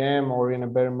a VM or in a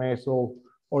bare metal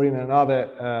or in another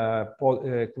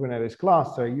Kubernetes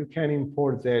cluster, you can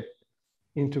import that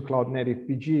into cloud native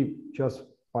PG just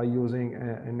by using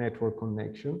a network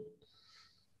connection.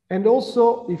 And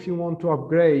also, if you want to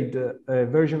upgrade a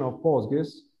version of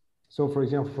Postgres, so for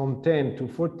example, from 10 to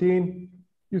 14,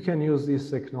 you can use this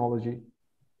technology.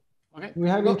 Okay. We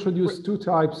have introduced two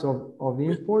types of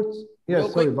imports. Yeah,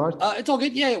 sorry, Bart. It's all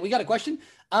good. Yeah, we got a question.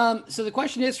 So the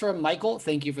question is from Michael.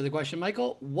 Thank you for the question,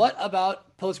 Michael. What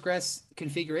about Postgres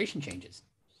configuration changes?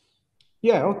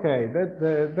 Yeah, okay.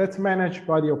 That's managed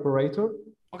by the operator.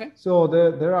 Okay. So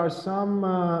there are some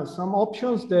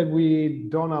options that we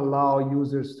don't allow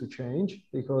users to change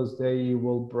because they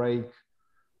will break,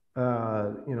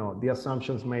 you know, the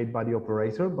assumptions made by the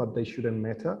operator, but they shouldn't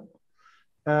matter.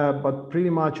 But pretty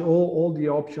much all the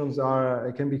options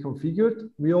can be configured.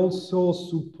 We also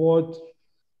support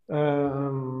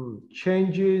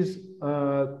changes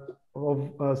of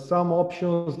some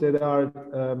options that are,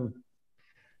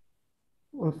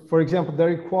 for example,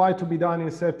 they're required to be done in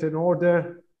a certain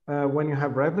order when you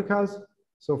have replicas.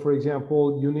 So for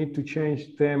example, you need to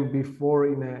change them before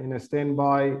in a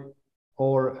standby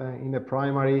or in a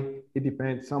primary. It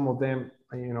depends. Some of them,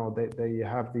 they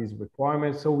have these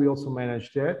requirements. So we also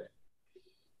manage that.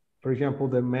 For example,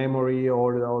 the memory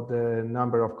or the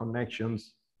number of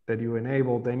connections that you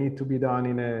enable, they need to be done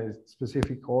in a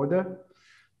specific order.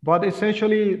 But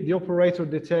essentially, the operator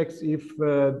detects if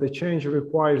the change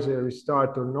requires a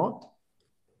restart or not.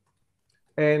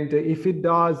 And if it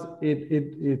does,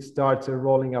 it starts a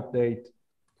rolling update,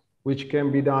 which can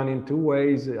be done in two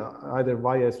ways, either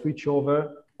via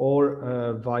switchover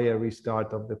or via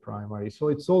restart of the primary. So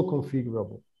it's all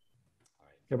configurable.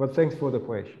 Yeah, but thanks for the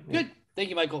question. Good. Thank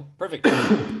you, Michael. Perfect.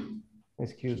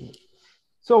 Excuse me.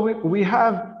 So we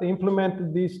have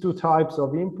implemented these two types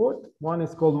of import. One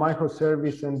is called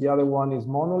microservice and the other one is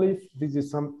monolith. This is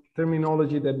some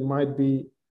terminology that might be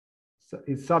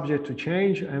is subject to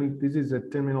change, and this is a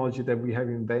terminology that we have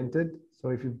invented. So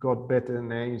if you've got better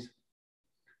names,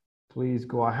 please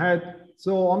go ahead.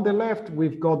 So on the left,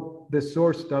 we've got the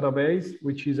source database,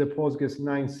 which is a Postgres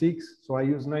 9.6. So I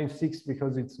use 9.6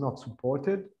 because it's not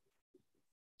supported,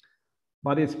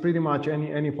 but it's pretty much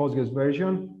any Postgres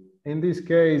version. In this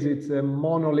case, it's a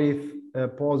monolith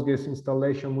Postgres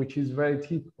installation, which is very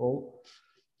typical.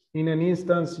 In an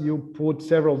instance, you put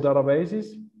several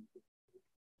databases.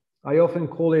 I often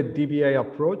call it DBA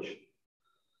approach.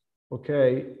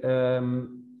 Okay,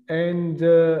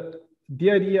 the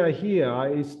idea here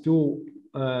is to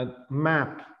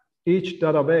map each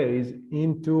database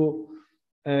into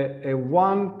a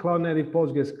one Cloud Native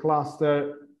Postgres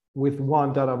cluster with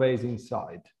one database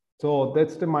inside. So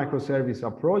that's the microservice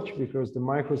approach, because the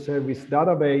microservice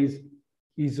database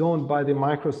is owned by the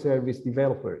microservice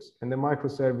developers and the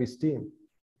microservice team.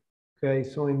 Okay,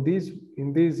 so in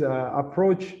this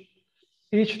approach,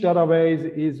 each database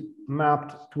is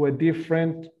mapped to a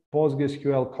different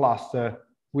PostgreSQL cluster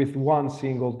with one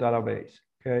single database,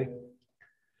 okay?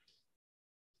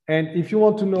 And if you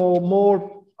want to know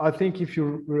more, I think if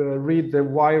you read the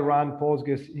Why Run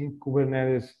Postgres in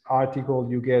Kubernetes article,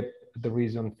 you get the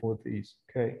reason for this,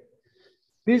 okay?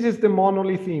 This is the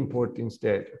monolith import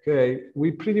instead, okay?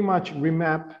 We pretty much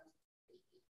remap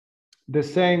the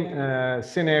same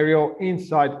scenario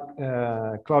inside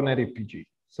Cloud Native PG.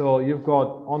 So you've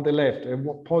got on the left a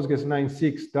Postgres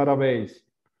 9.6 database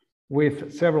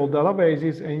with several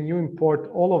databases, and you import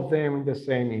all of them in the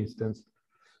same instance.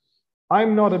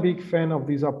 I'm not a big fan of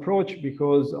this approach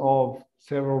because of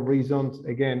several reasons.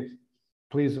 Again,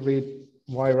 please read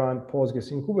Why Run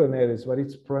Postgres in Kubernetes, but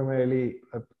it's primarily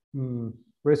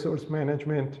resource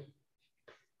management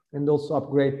and also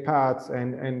upgrade paths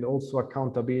and also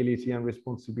accountability and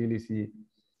responsibility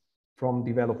from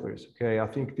developers. Okay, I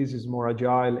think this is more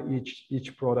agile.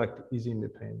 Each product is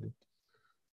independent.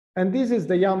 And this is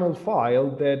the YAML file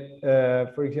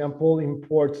that, for example,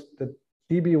 imports the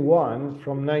DB1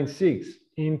 from 9.6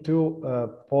 into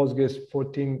Postgres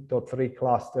 14.3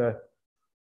 cluster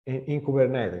in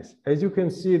Kubernetes. As you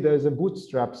can see, there's a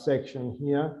bootstrap section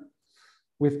here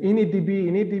with initdb.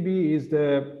 Initdb is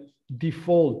the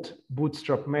default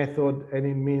bootstrap method, and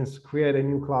it means create a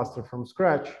new cluster from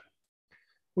scratch.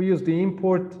 We use the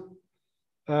import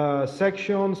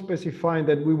section specifying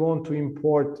that we want to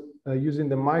import using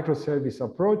the microservice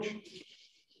approach.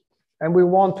 And we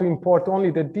want to import only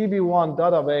the DB1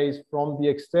 database from the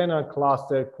external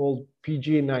cluster called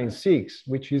PG96,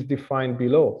 which is defined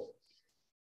below.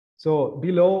 So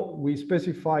below, we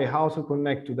specify how to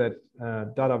connect to that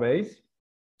database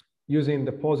using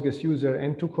the Postgres user,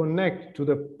 and to connect to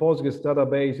the Postgres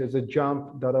database as a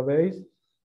jump database.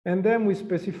 And then we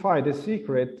specify the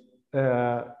secret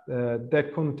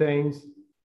that contains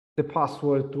the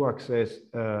password to access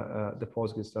the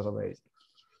Postgres database.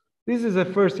 This is a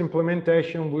first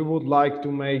implementation. We would like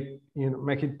to make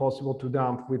it possible to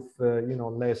dump with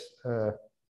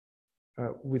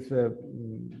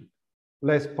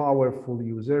less powerful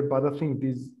user, but I think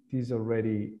this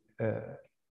already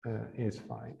is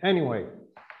fine. Anyway,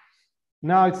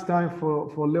 now it's time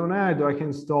for Leonardo. I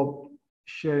can stop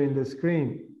sharing the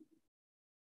screen.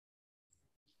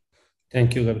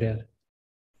 Thank you, Gabriele.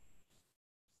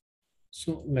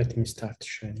 So let me start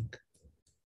sharing.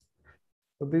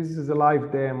 So this is a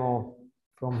live demo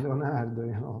from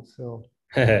Leonardo, so.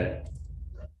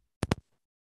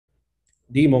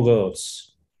 Demo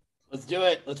goes. Let's do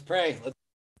it. Let's pray. Let's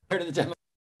turn to the demo.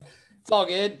 It's all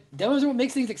good. Demos are what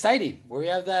makes things exciting. Where we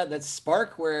have that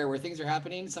spark where things are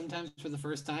happening sometimes for the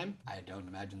first time. I don't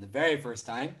imagine the very first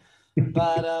time,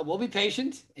 but we'll be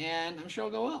patient, and I'm sure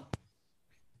it'll go well.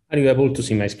 Are you able to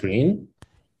see my screen?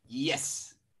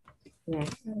 Yes.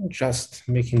 Just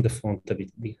making the font a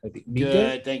bit bigger.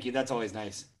 Good. Thank you. That's always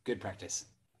nice. Good. good practice.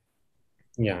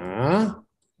 Yeah.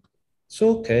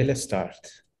 So, okay, let's start.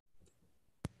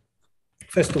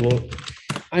 First of all,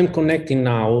 I'm connecting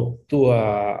now to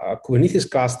a Kubernetes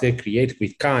cluster created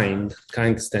with Kind.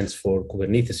 Kind stands for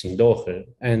Kubernetes in Docker.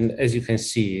 And as you can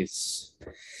see, it's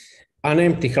an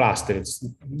empty cluster. It's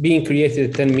being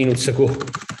created 10 minutes ago.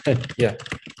 Yeah.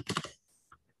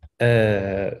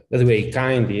 By the way,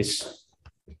 Kind is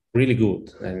really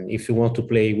good. And if you want to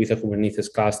play with a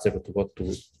Kubernetes cluster to want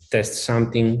to test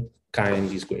something,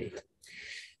 Kind is great.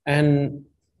 And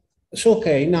so,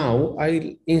 okay, now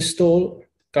I install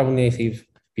Cloud Native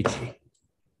PG.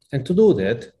 And to do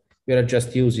that, we are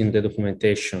just using the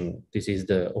documentation. This is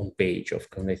the home page of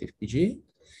Cloud Native PG.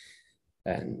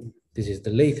 And this is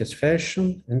the latest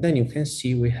version. And then you can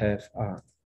see we have an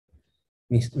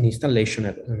installation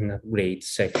and upgrade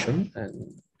section.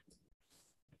 And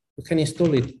you can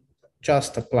install it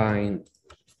just applying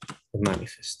the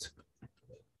manifest.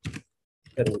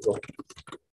 There we go.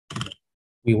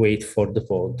 We wait for the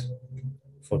pod,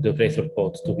 for the operator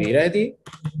pod to be ready.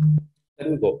 There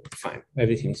we go, fine,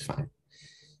 everything is fine.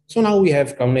 So now we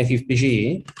have Cloud Native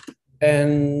PG,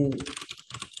 and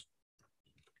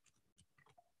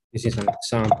this is an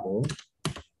example.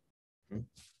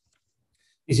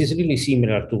 This is really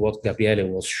similar to what Gabriele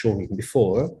was showing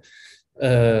before.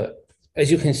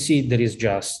 As you can see, there is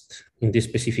just, in this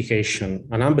specification,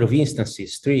 a number of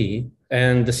instances, 3,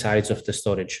 and the size of the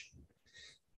storage.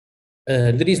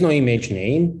 There is no image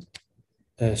name,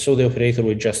 so the operator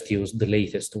will just use the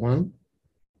latest one.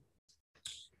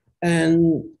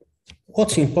 And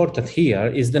what's important here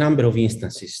is the number of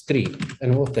instances, 3.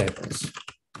 And what happens?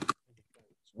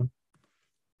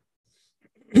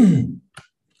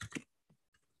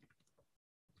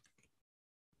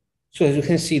 So as you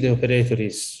can see, the operator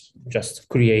is just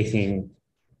creating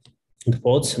the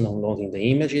pods, downloading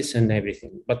the images and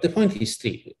everything. But the point is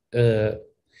 3.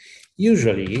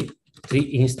 Usually, 3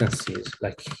 instances,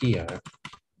 like here,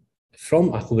 from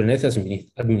a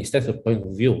Kubernetes administrator point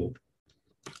of view,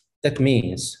 that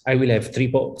means I will have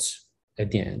 3 pods at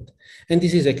the end. And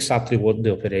this is exactly what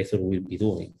the operator will be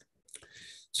doing.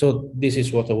 So this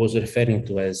is what I was referring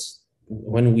to as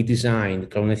when we designed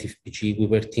Cloud Native PG, we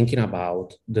were thinking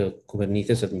about the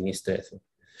Kubernetes administrator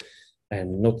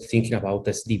and not thinking about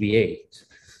as DBAs.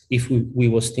 If we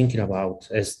was thinking about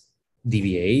as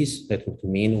DBAs, that would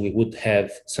mean we would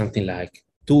have something like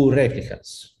 2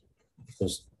 replicas,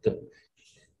 because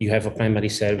you have a primary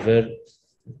server,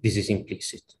 this is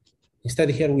implicit. Instead,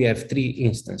 here we have 3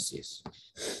 instances.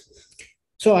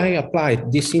 So I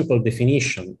applied this simple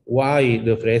definition, why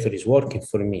the operator is working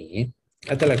for me.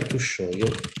 I'd like to show you.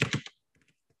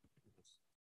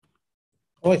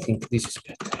 Oh, I think this is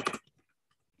better.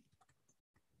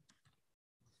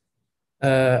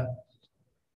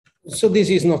 So this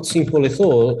is not simple at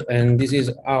all, and this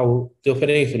is how the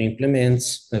operator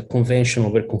implements convention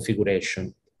over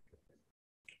configuration.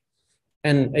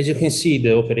 And as you can see,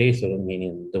 the operator,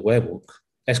 meaning the webhook,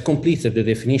 has completed the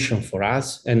definition for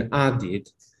us and added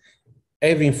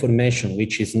every information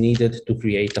which is needed to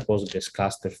create a Postgres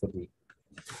cluster for me.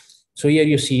 So here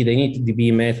you see the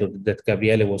initDB method that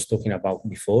Gabriele was talking about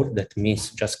before. That means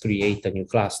just create a new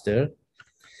cluster,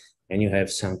 and you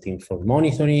have something for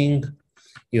monitoring.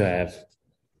 You have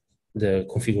the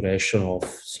configuration of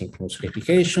synchronous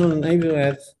replication, and you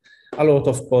have a lot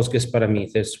of Postgres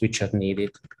parameters which are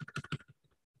needed.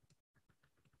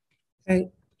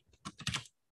 Okay.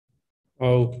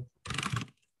 Oh.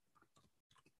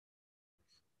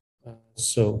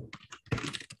 So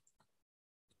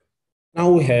now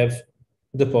we have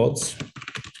the pods.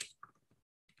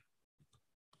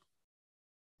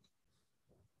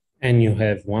 And you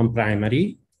have 1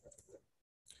 primary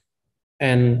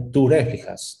and 2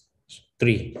 replicas,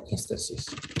 3 instances.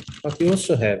 But you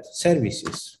also have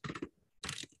services.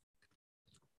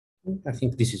 I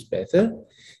think this is better.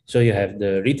 So you have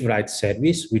the read-write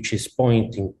service, which is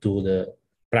pointing to the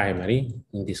primary,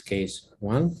 in this case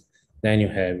 1. Then you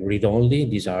have read-only,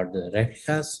 these are the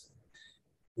replicas.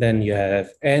 Then you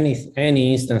have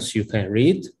any instance you can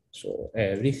read, so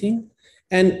everything.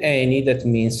 And any, that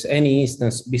means any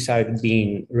instance besides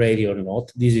being ready or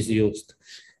not. This is used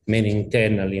mainly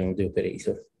internally on the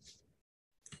operator.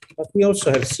 But we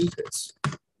also have secrets.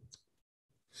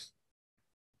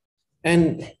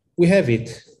 And we have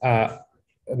it, a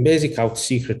basic out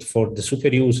secret for the super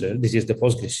user. This is the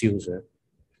Postgres user.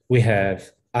 We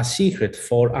have a secret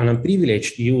for an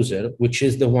unprivileged user, which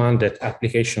is the one that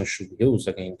application should use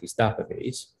against this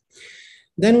database.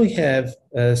 Then we have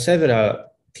several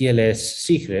TLS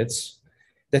secrets,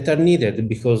 that are needed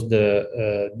because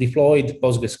the deployed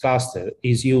Postgres cluster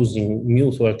is using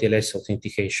mutual TLS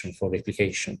authentication for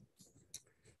replication.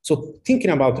 So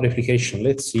thinking about replication,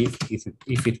 let's see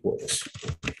if it works.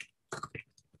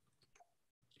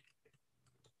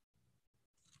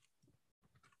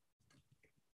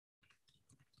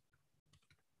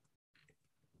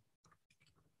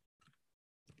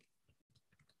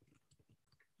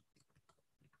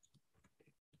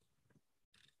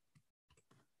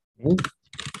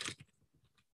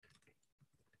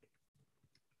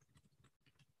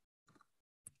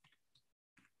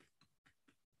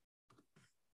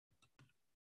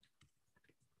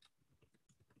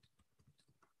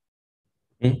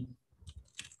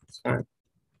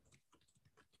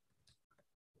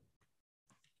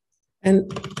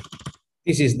 And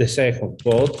this is the second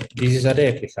pod. This is a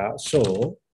replica.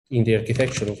 So in the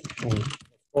architecture of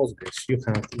Postgres, you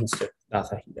can't insert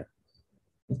data here.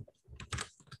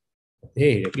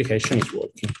 Hey, replication is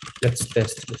working. Let's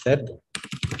test the third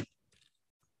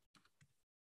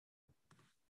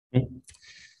one.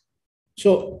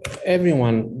 So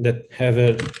everyone that have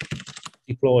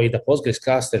deployed a Postgres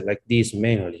cluster like this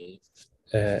manually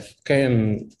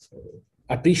can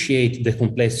appreciate the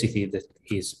complexity that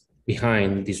is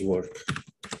behind this work.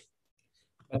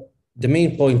 But the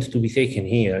main point to be taken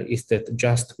here is that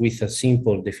just with a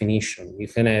simple definition, you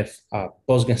can have a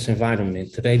Postgres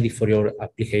environment ready for your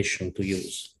application to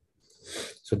use.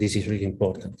 So this is really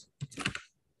important.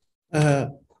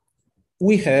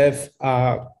 We have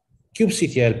a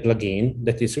kubectl plugin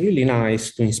that is really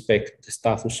nice to inspect the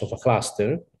status of a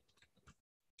cluster.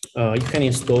 You can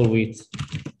install with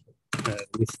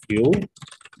Vue.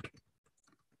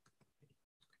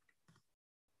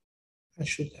 I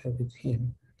should have it here.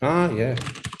 Ah, yeah.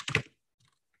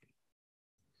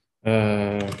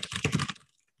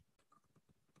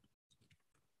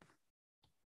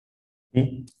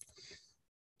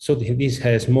 So this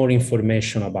has more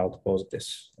information about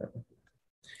Postgres.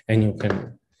 And you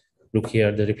can look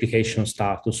here, the replication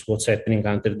status, what's happening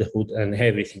under the hood and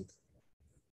everything.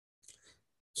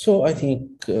 So I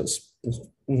think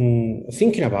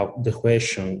thinking about the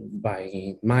question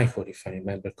by Michael, if I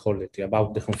remember correctly,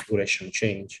 about the configuration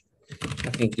change, I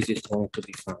think this is going to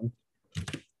be fun.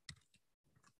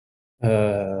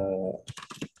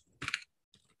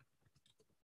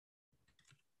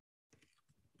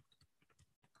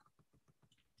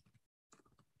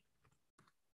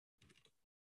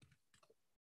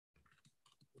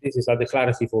 This is a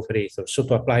declarative operator. So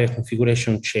to apply a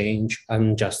configuration change,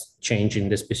 I'm just changing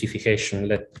the specification,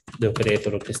 let the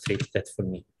operator orchestrate that for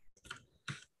me.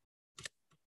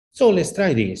 So let's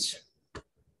try this.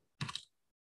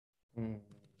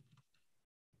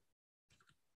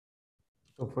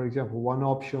 So for example, one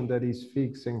option that is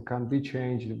fixed and can be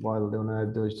changed while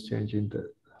Leonardo is changing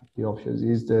the options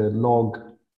is the log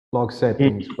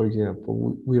settings. For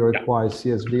example, we require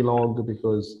CSV log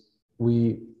because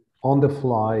we on the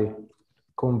fly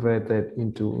convert that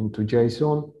into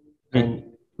JSON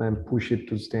and push it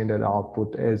to standard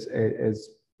output as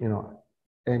you know,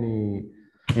 any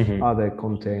other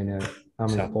container. I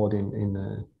mean, pod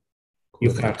in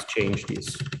you can't change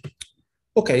this.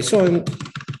 Okay, so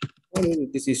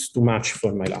this is too much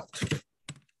for my laptop.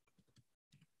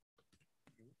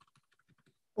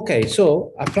 Okay,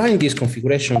 so applying this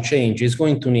configuration change is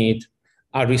going to need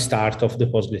a restart of the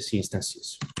Postgres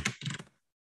instances.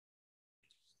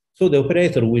 So the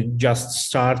operator will just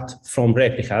start from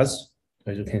replicas.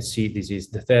 As you can see, this is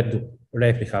the third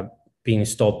replica being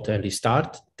stopped and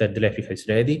restart. Third replica is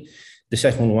ready. The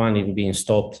second one is being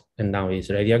stopped and now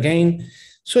is ready again.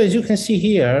 So as you can see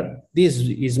here, this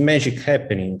is magic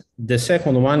happening. The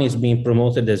second one is being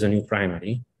promoted as a new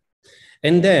primary.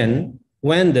 And then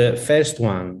when the first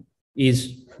one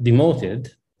is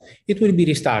demoted, it will be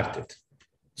restarted.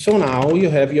 So now you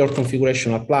have your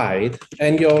configuration applied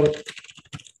and your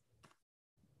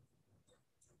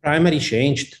primary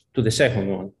changed to the second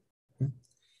one.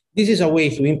 This is a way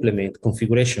to implement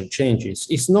configuration changes.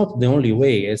 It's not the only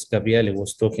way, as Gabriele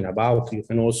was talking about. You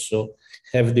can also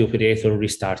have the operator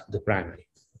restart the primary.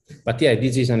 But yeah,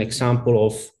 this is an example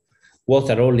of what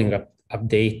a rolling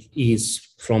update is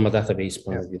from a database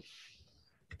point of view.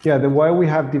 Yeah, the way we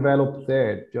have developed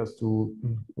that, just to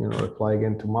reply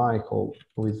again to Michael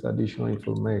with additional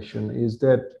information, is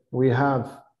that we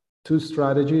have two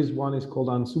strategies. One is called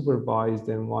unsupervised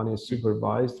and one is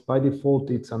supervised. By default,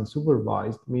 it's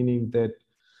unsupervised, meaning that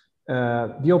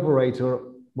the operator,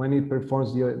 when it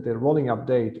performs the rolling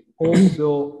update,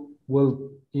 also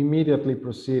will immediately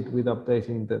proceed with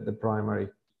updating the primary,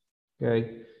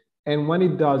 okay? And when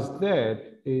it does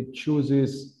that, it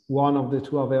chooses one of the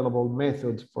two available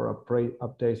methods for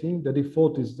updating. The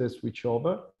default is the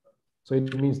switchover. So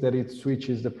it means that it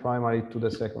switches the primary to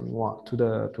the second one,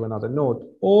 to another node,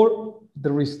 or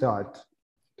the restart.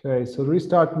 Okay, so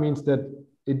restart means that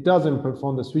it doesn't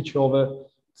perform the switchover,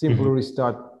 simply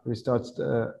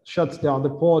shuts down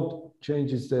the pod,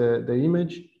 changes the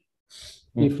image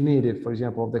if needed, for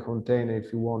example, of the container,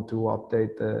 if you want to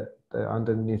update the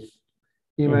underneath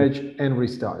image and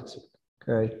restarts it.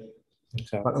 Okay.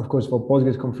 Exactly. But of course, for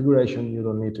Postgres configuration, you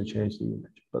don't need to change the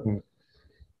image. But and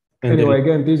anyway,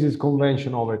 again, this is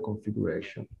convention over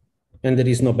configuration. And there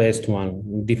is no best one.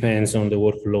 It depends on the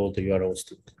workload you are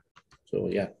hosting. So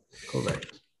yeah.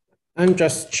 Correct. I'm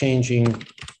just changing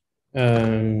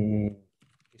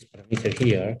this parameter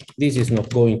here. This is not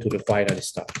going to require a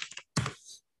restart.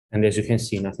 And as you can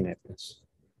see, nothing happens.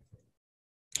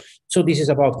 So this is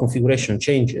about configuration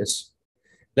changes.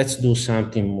 Let's do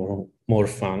something more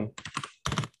fun.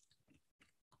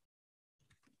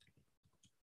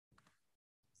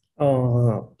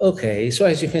 Okay, so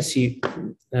as you can see,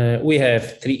 we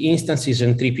have 3 instances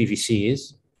and 3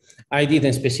 PVCs. I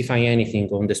didn't specify anything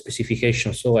on the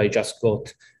specification, so I just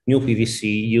got new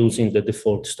PVC using the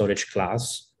default storage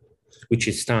class, which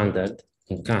is standard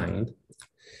in kind.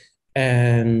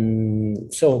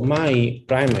 And so my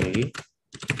primary,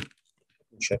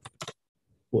 check.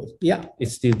 Yeah,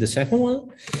 it's still the second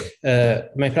one.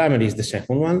 My primary is the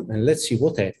second one, and let's see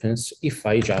what happens if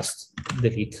I just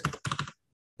delete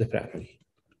the primary.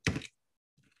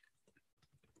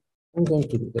 I'm going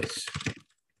to do this.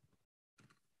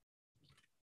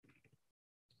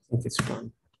 I think it's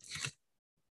fun.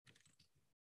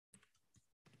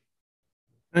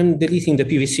 I'm deleting the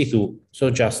PVC too, so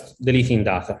just deleting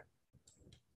data.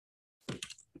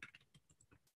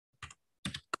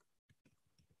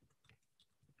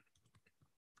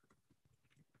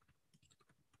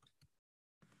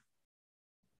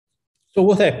 So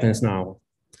what happens now?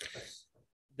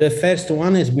 The first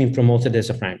one has been promoted as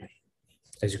a primary,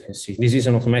 as you can see. This is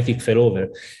an automatic failover.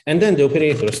 And then the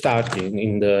operator starting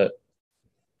in the,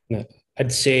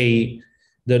 I'd say,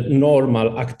 the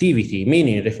normal activity,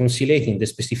 meaning reconciliating the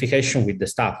specification with the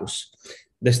status.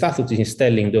 The status is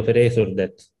telling the operator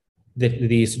that there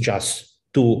is just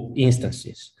 2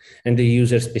 instances, and the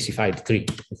user specified 3,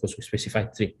 because we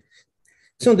specified 3.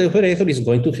 So the operator is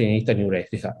going to create a new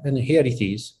replica, and here it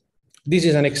is. This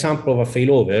is an example of a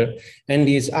failover, and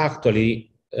is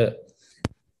actually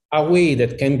a way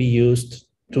that can be used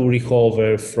to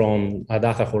recover from a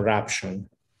data corruption.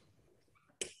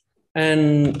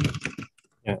 And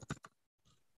yeah.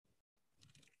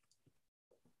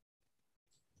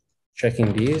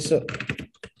 Checking this.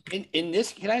 In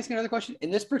this, can I ask another question?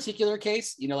 In this particular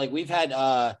case, you know, like we've had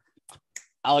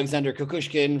Alexander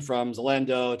Kukushkin from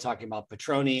Zalando talking about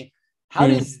Patroni. How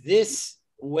does this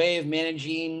way of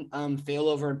managing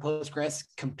failover in Postgres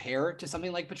compare to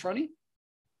something like Patroni?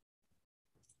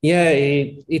 Yeah,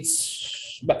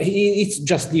 it's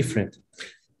just different.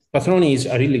 Patroni is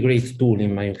a really great tool,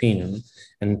 in my opinion,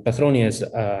 and Patroni has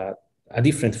a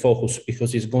different focus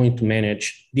because it's going to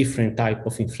manage different type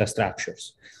of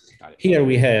infrastructures. Here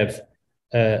we have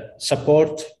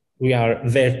support. We are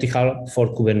vertical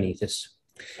for Kubernetes,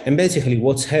 and basically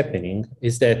what's happening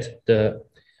is that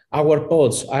our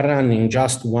pods are running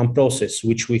just one process,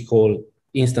 which we call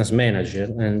instance manager,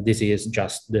 and this is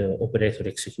just the operator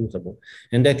executable,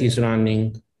 and that is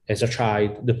running as a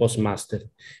child the postmaster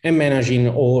and managing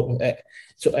all.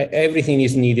 So everything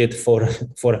is needed for a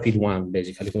PID1,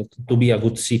 basically, to be a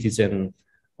good citizen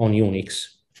on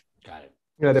Unix. Got it.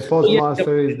 Yeah, the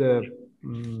postmaster is the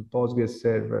Postgres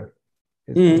server,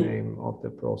 is the name of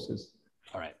the process.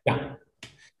 All right. Yeah.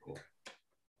 Cool.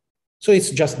 So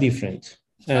it's just different.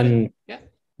 And yeah.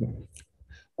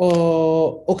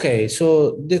 Oh, okay,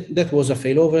 so that was a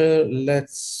failover.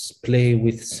 Let's play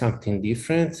with something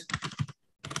different.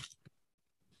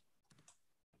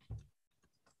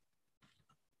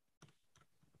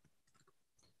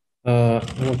 I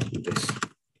want to do this.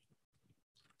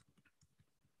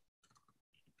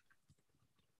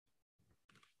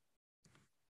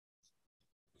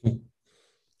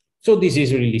 So this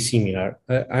is really similar.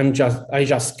 I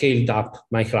just scaled up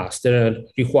my cluster and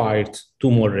required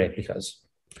 2 more replicas.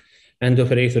 And the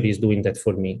operator is doing that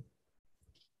for me.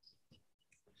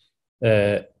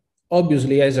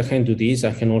 Obviously, as I can do this,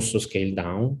 I can also scale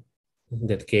down. In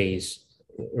that case,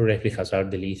 replicas are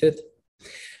deleted.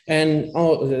 And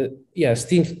yes,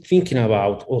 thinking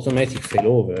about automatic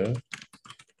failover,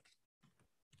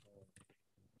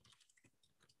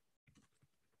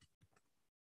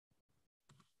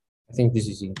 I think this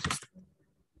is interesting.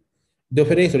 The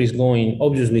operator is going,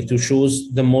 obviously, to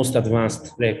choose the most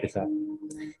advanced replica.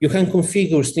 You can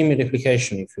configure streaming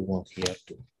replication if you want here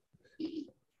too.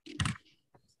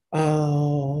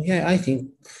 Yeah, I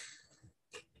think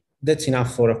that's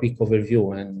enough for a quick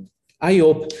overview. And I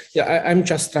hope, yeah, I'm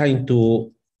just trying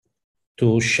to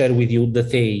share with you the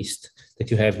taste that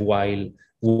you have while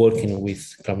working with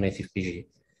Cloud Native PG.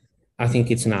 I think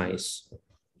it's nice.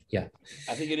 Yeah.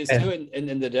 I think it is too.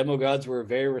 And the demo gods were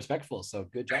very respectful. So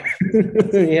good job.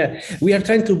 Yeah. We are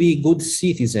trying to be good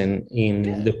citizen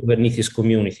in the Kubernetes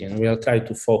community, and we are trying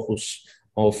to focus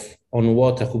on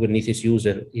what a Kubernetes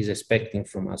user is expecting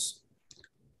from us.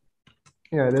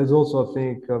 Yeah, there's also, I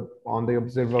think, on the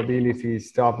observability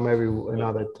stuff, maybe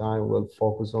another time we'll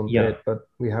focus on that, but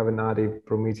we have a native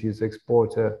Prometheus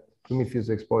exporter,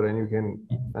 and you can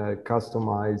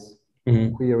customize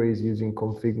queries using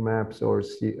config maps or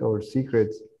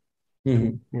secrets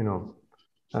to,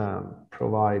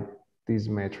 provide these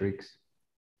metrics.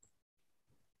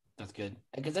 That's good.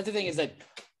 Because that's the thing is that,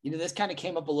 this kind of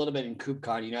came up a little bit in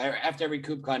KubeCon. After every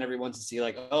KubeCon, everyone wants to see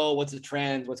like, oh, what's the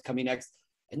trend? What's coming next?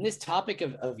 And this topic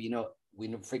of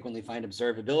we frequently find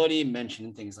observability mentioned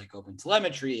in things like open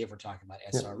telemetry, if we're talking about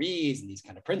SREs and these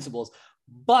kind of principles.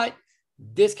 But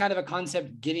this kind of a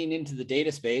concept getting into the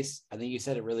data space, I think you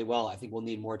said it really well. I think we'll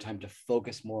need more time to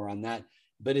focus more on that.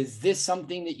 But is this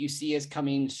something that you see as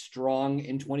coming strong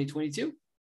in 2022?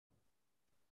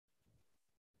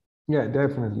 Yeah,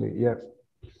 definitely. Yeah.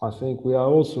 I think we are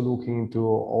also looking into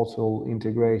also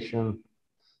integration,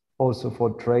 also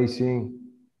for tracing.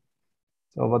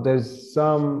 So, but there's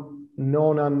some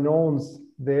known unknowns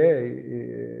there,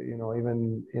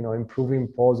 even, improving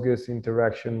Postgres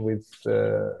interaction with,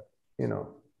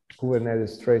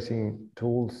 Kubernetes tracing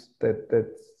tools.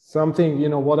 That's something,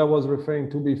 what I was referring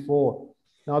to before.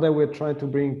 Now that we're trying to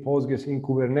bring Postgres in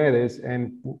Kubernetes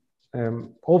and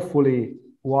hopefully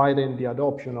widen the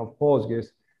adoption of Postgres,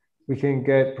 we can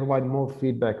provide more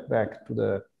feedback back to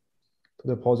the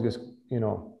Postgres,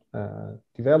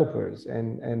 developers,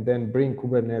 and then bring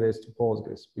Kubernetes to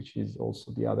Postgres, which is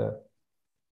also the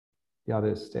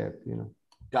other step.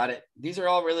 Got it. These are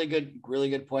all really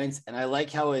good points, and I like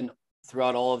how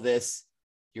throughout all of this,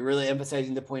 you're really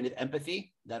emphasizing the point of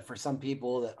empathy. That for some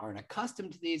people that aren't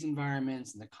accustomed to these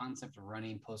environments and the concept of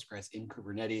running Postgres in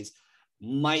Kubernetes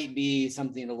might be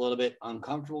something a little bit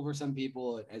uncomfortable for some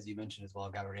people. As you mentioned as well,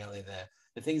 Gabriele,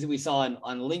 the things that we saw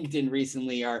on LinkedIn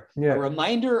recently are a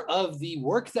reminder of the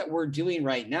work that we're doing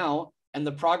right now and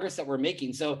the progress that we're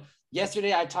making. So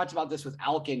yesterday, I talked about this with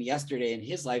Alkin yesterday in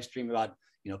his live stream about,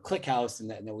 ClickHouse and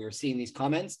that we were seeing these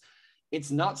comments. It's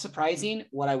not surprising.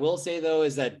 What I will say though,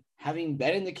 is that having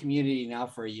been in the community now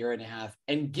for a year and a half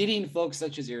and getting folks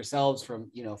such as yourselves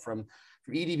from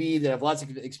EDB that have lots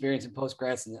of experience in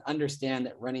Postgres and understand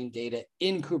that running data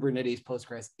in Kubernetes,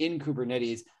 Postgres in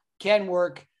Kubernetes can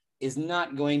work, is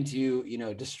not going to,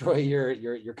 destroy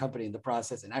your company in the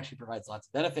process, and actually provides lots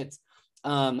of benefits.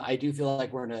 I do feel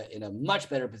like we're in a much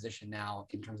better position now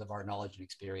in terms of our knowledge and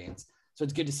experience. So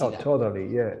it's good to see that.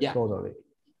 Totally. Yeah, totally.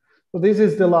 So this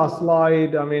is the last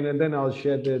slide. And then I'll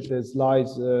share the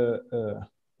slides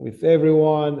with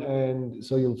everyone. And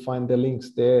so you'll find the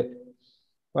links there.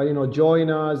 But, join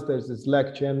us. There's a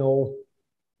Slack channel,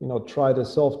 try the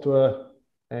software,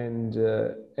 and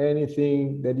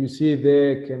anything that you see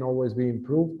there can always be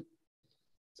improved.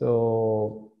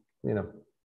 So,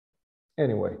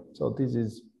 anyway, so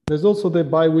there's also the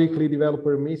bi-weekly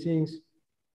developer meetings.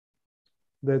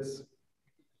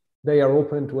 They are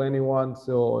open to anyone.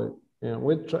 So,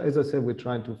 as I said, we're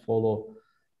trying to follow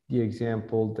the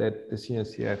example that the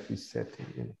CNCF is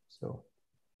setting.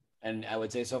 And I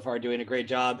would say so far doing a great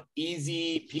job.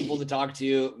 Easy people to talk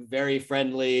to, very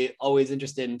friendly, always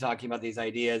interested in talking about these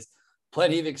ideas.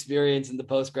 Plenty of experience in the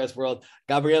Postgres world.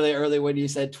 Gabriele, earlier when you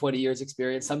said 20 years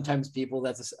experience, sometimes people,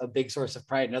 that's a big source of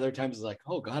pride. And other times it's like,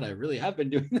 oh God, I really have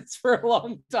been doing this for a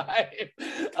long time.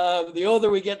 The older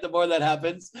we get, the more that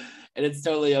happens, and it's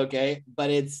totally okay.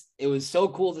 But it was so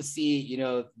cool to see,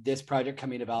 this project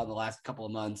coming about in the last couple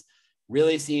of months,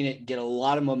 really seeing it get a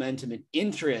lot of momentum and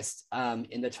interest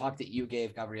in the talk that you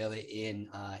gave, Gabriele, in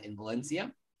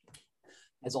Valencia,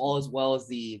 as well as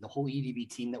the whole EDB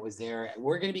team that was there.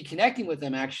 We're going to be connecting with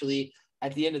them actually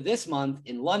at the end of this month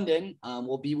in London.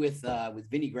 We'll be with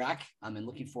Vinny Grack, and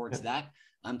looking forward to that,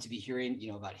 to be hearing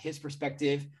about his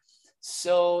perspective.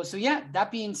 So yeah,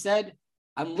 that being said,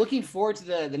 I'm looking forward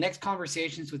to the next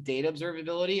conversations with data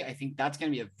observability. I think that's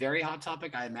going to be a very hot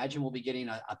topic. I imagine we'll be getting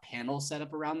a panel set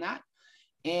up around that.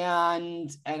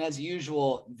 And as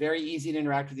usual, very easy to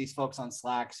interact with these folks on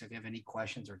Slack. So if you have any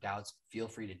questions or doubts, feel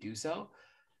free to do so.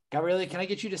 Gabriele, can I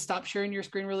get you to stop sharing your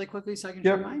screen really quickly so I can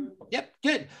share mine? Yep,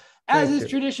 good. As Thank is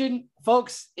you. tradition,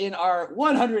 folks, in our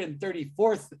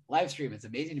 134th live stream, it's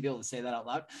amazing to be able to say that out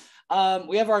loud.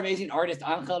 We have our amazing artist,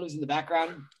 Angel, who's in the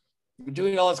background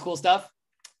doing all this cool stuff.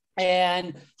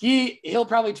 And he'll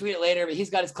probably tweet it later, but he's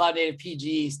got his Cloud Native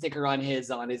PG sticker on his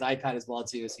iPad as well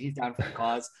too. So he's down for the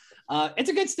cause. It's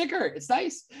a good sticker. It's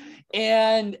nice.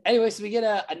 And anyway, so we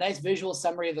get a nice visual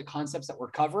summary of the concepts that were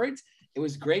covered. It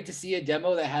was great to see a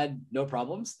demo that had no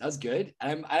problems. That was good.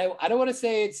 I don't want to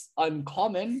say it's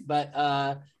uncommon,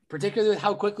 but particularly with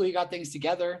how quickly you got things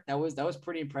together, that was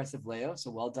pretty impressive, Leo.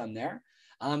 So well done there.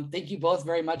 Thank you both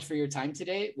very much for your time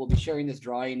today. We'll be sharing this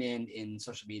drawing in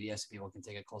social media so people can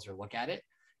take a closer look at it.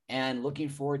 And looking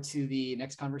forward to the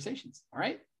next conversations. All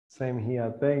right. Same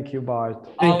here. Thank you, Bart.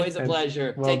 Always a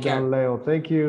pleasure. Well Take care. done, Leo. Thank you.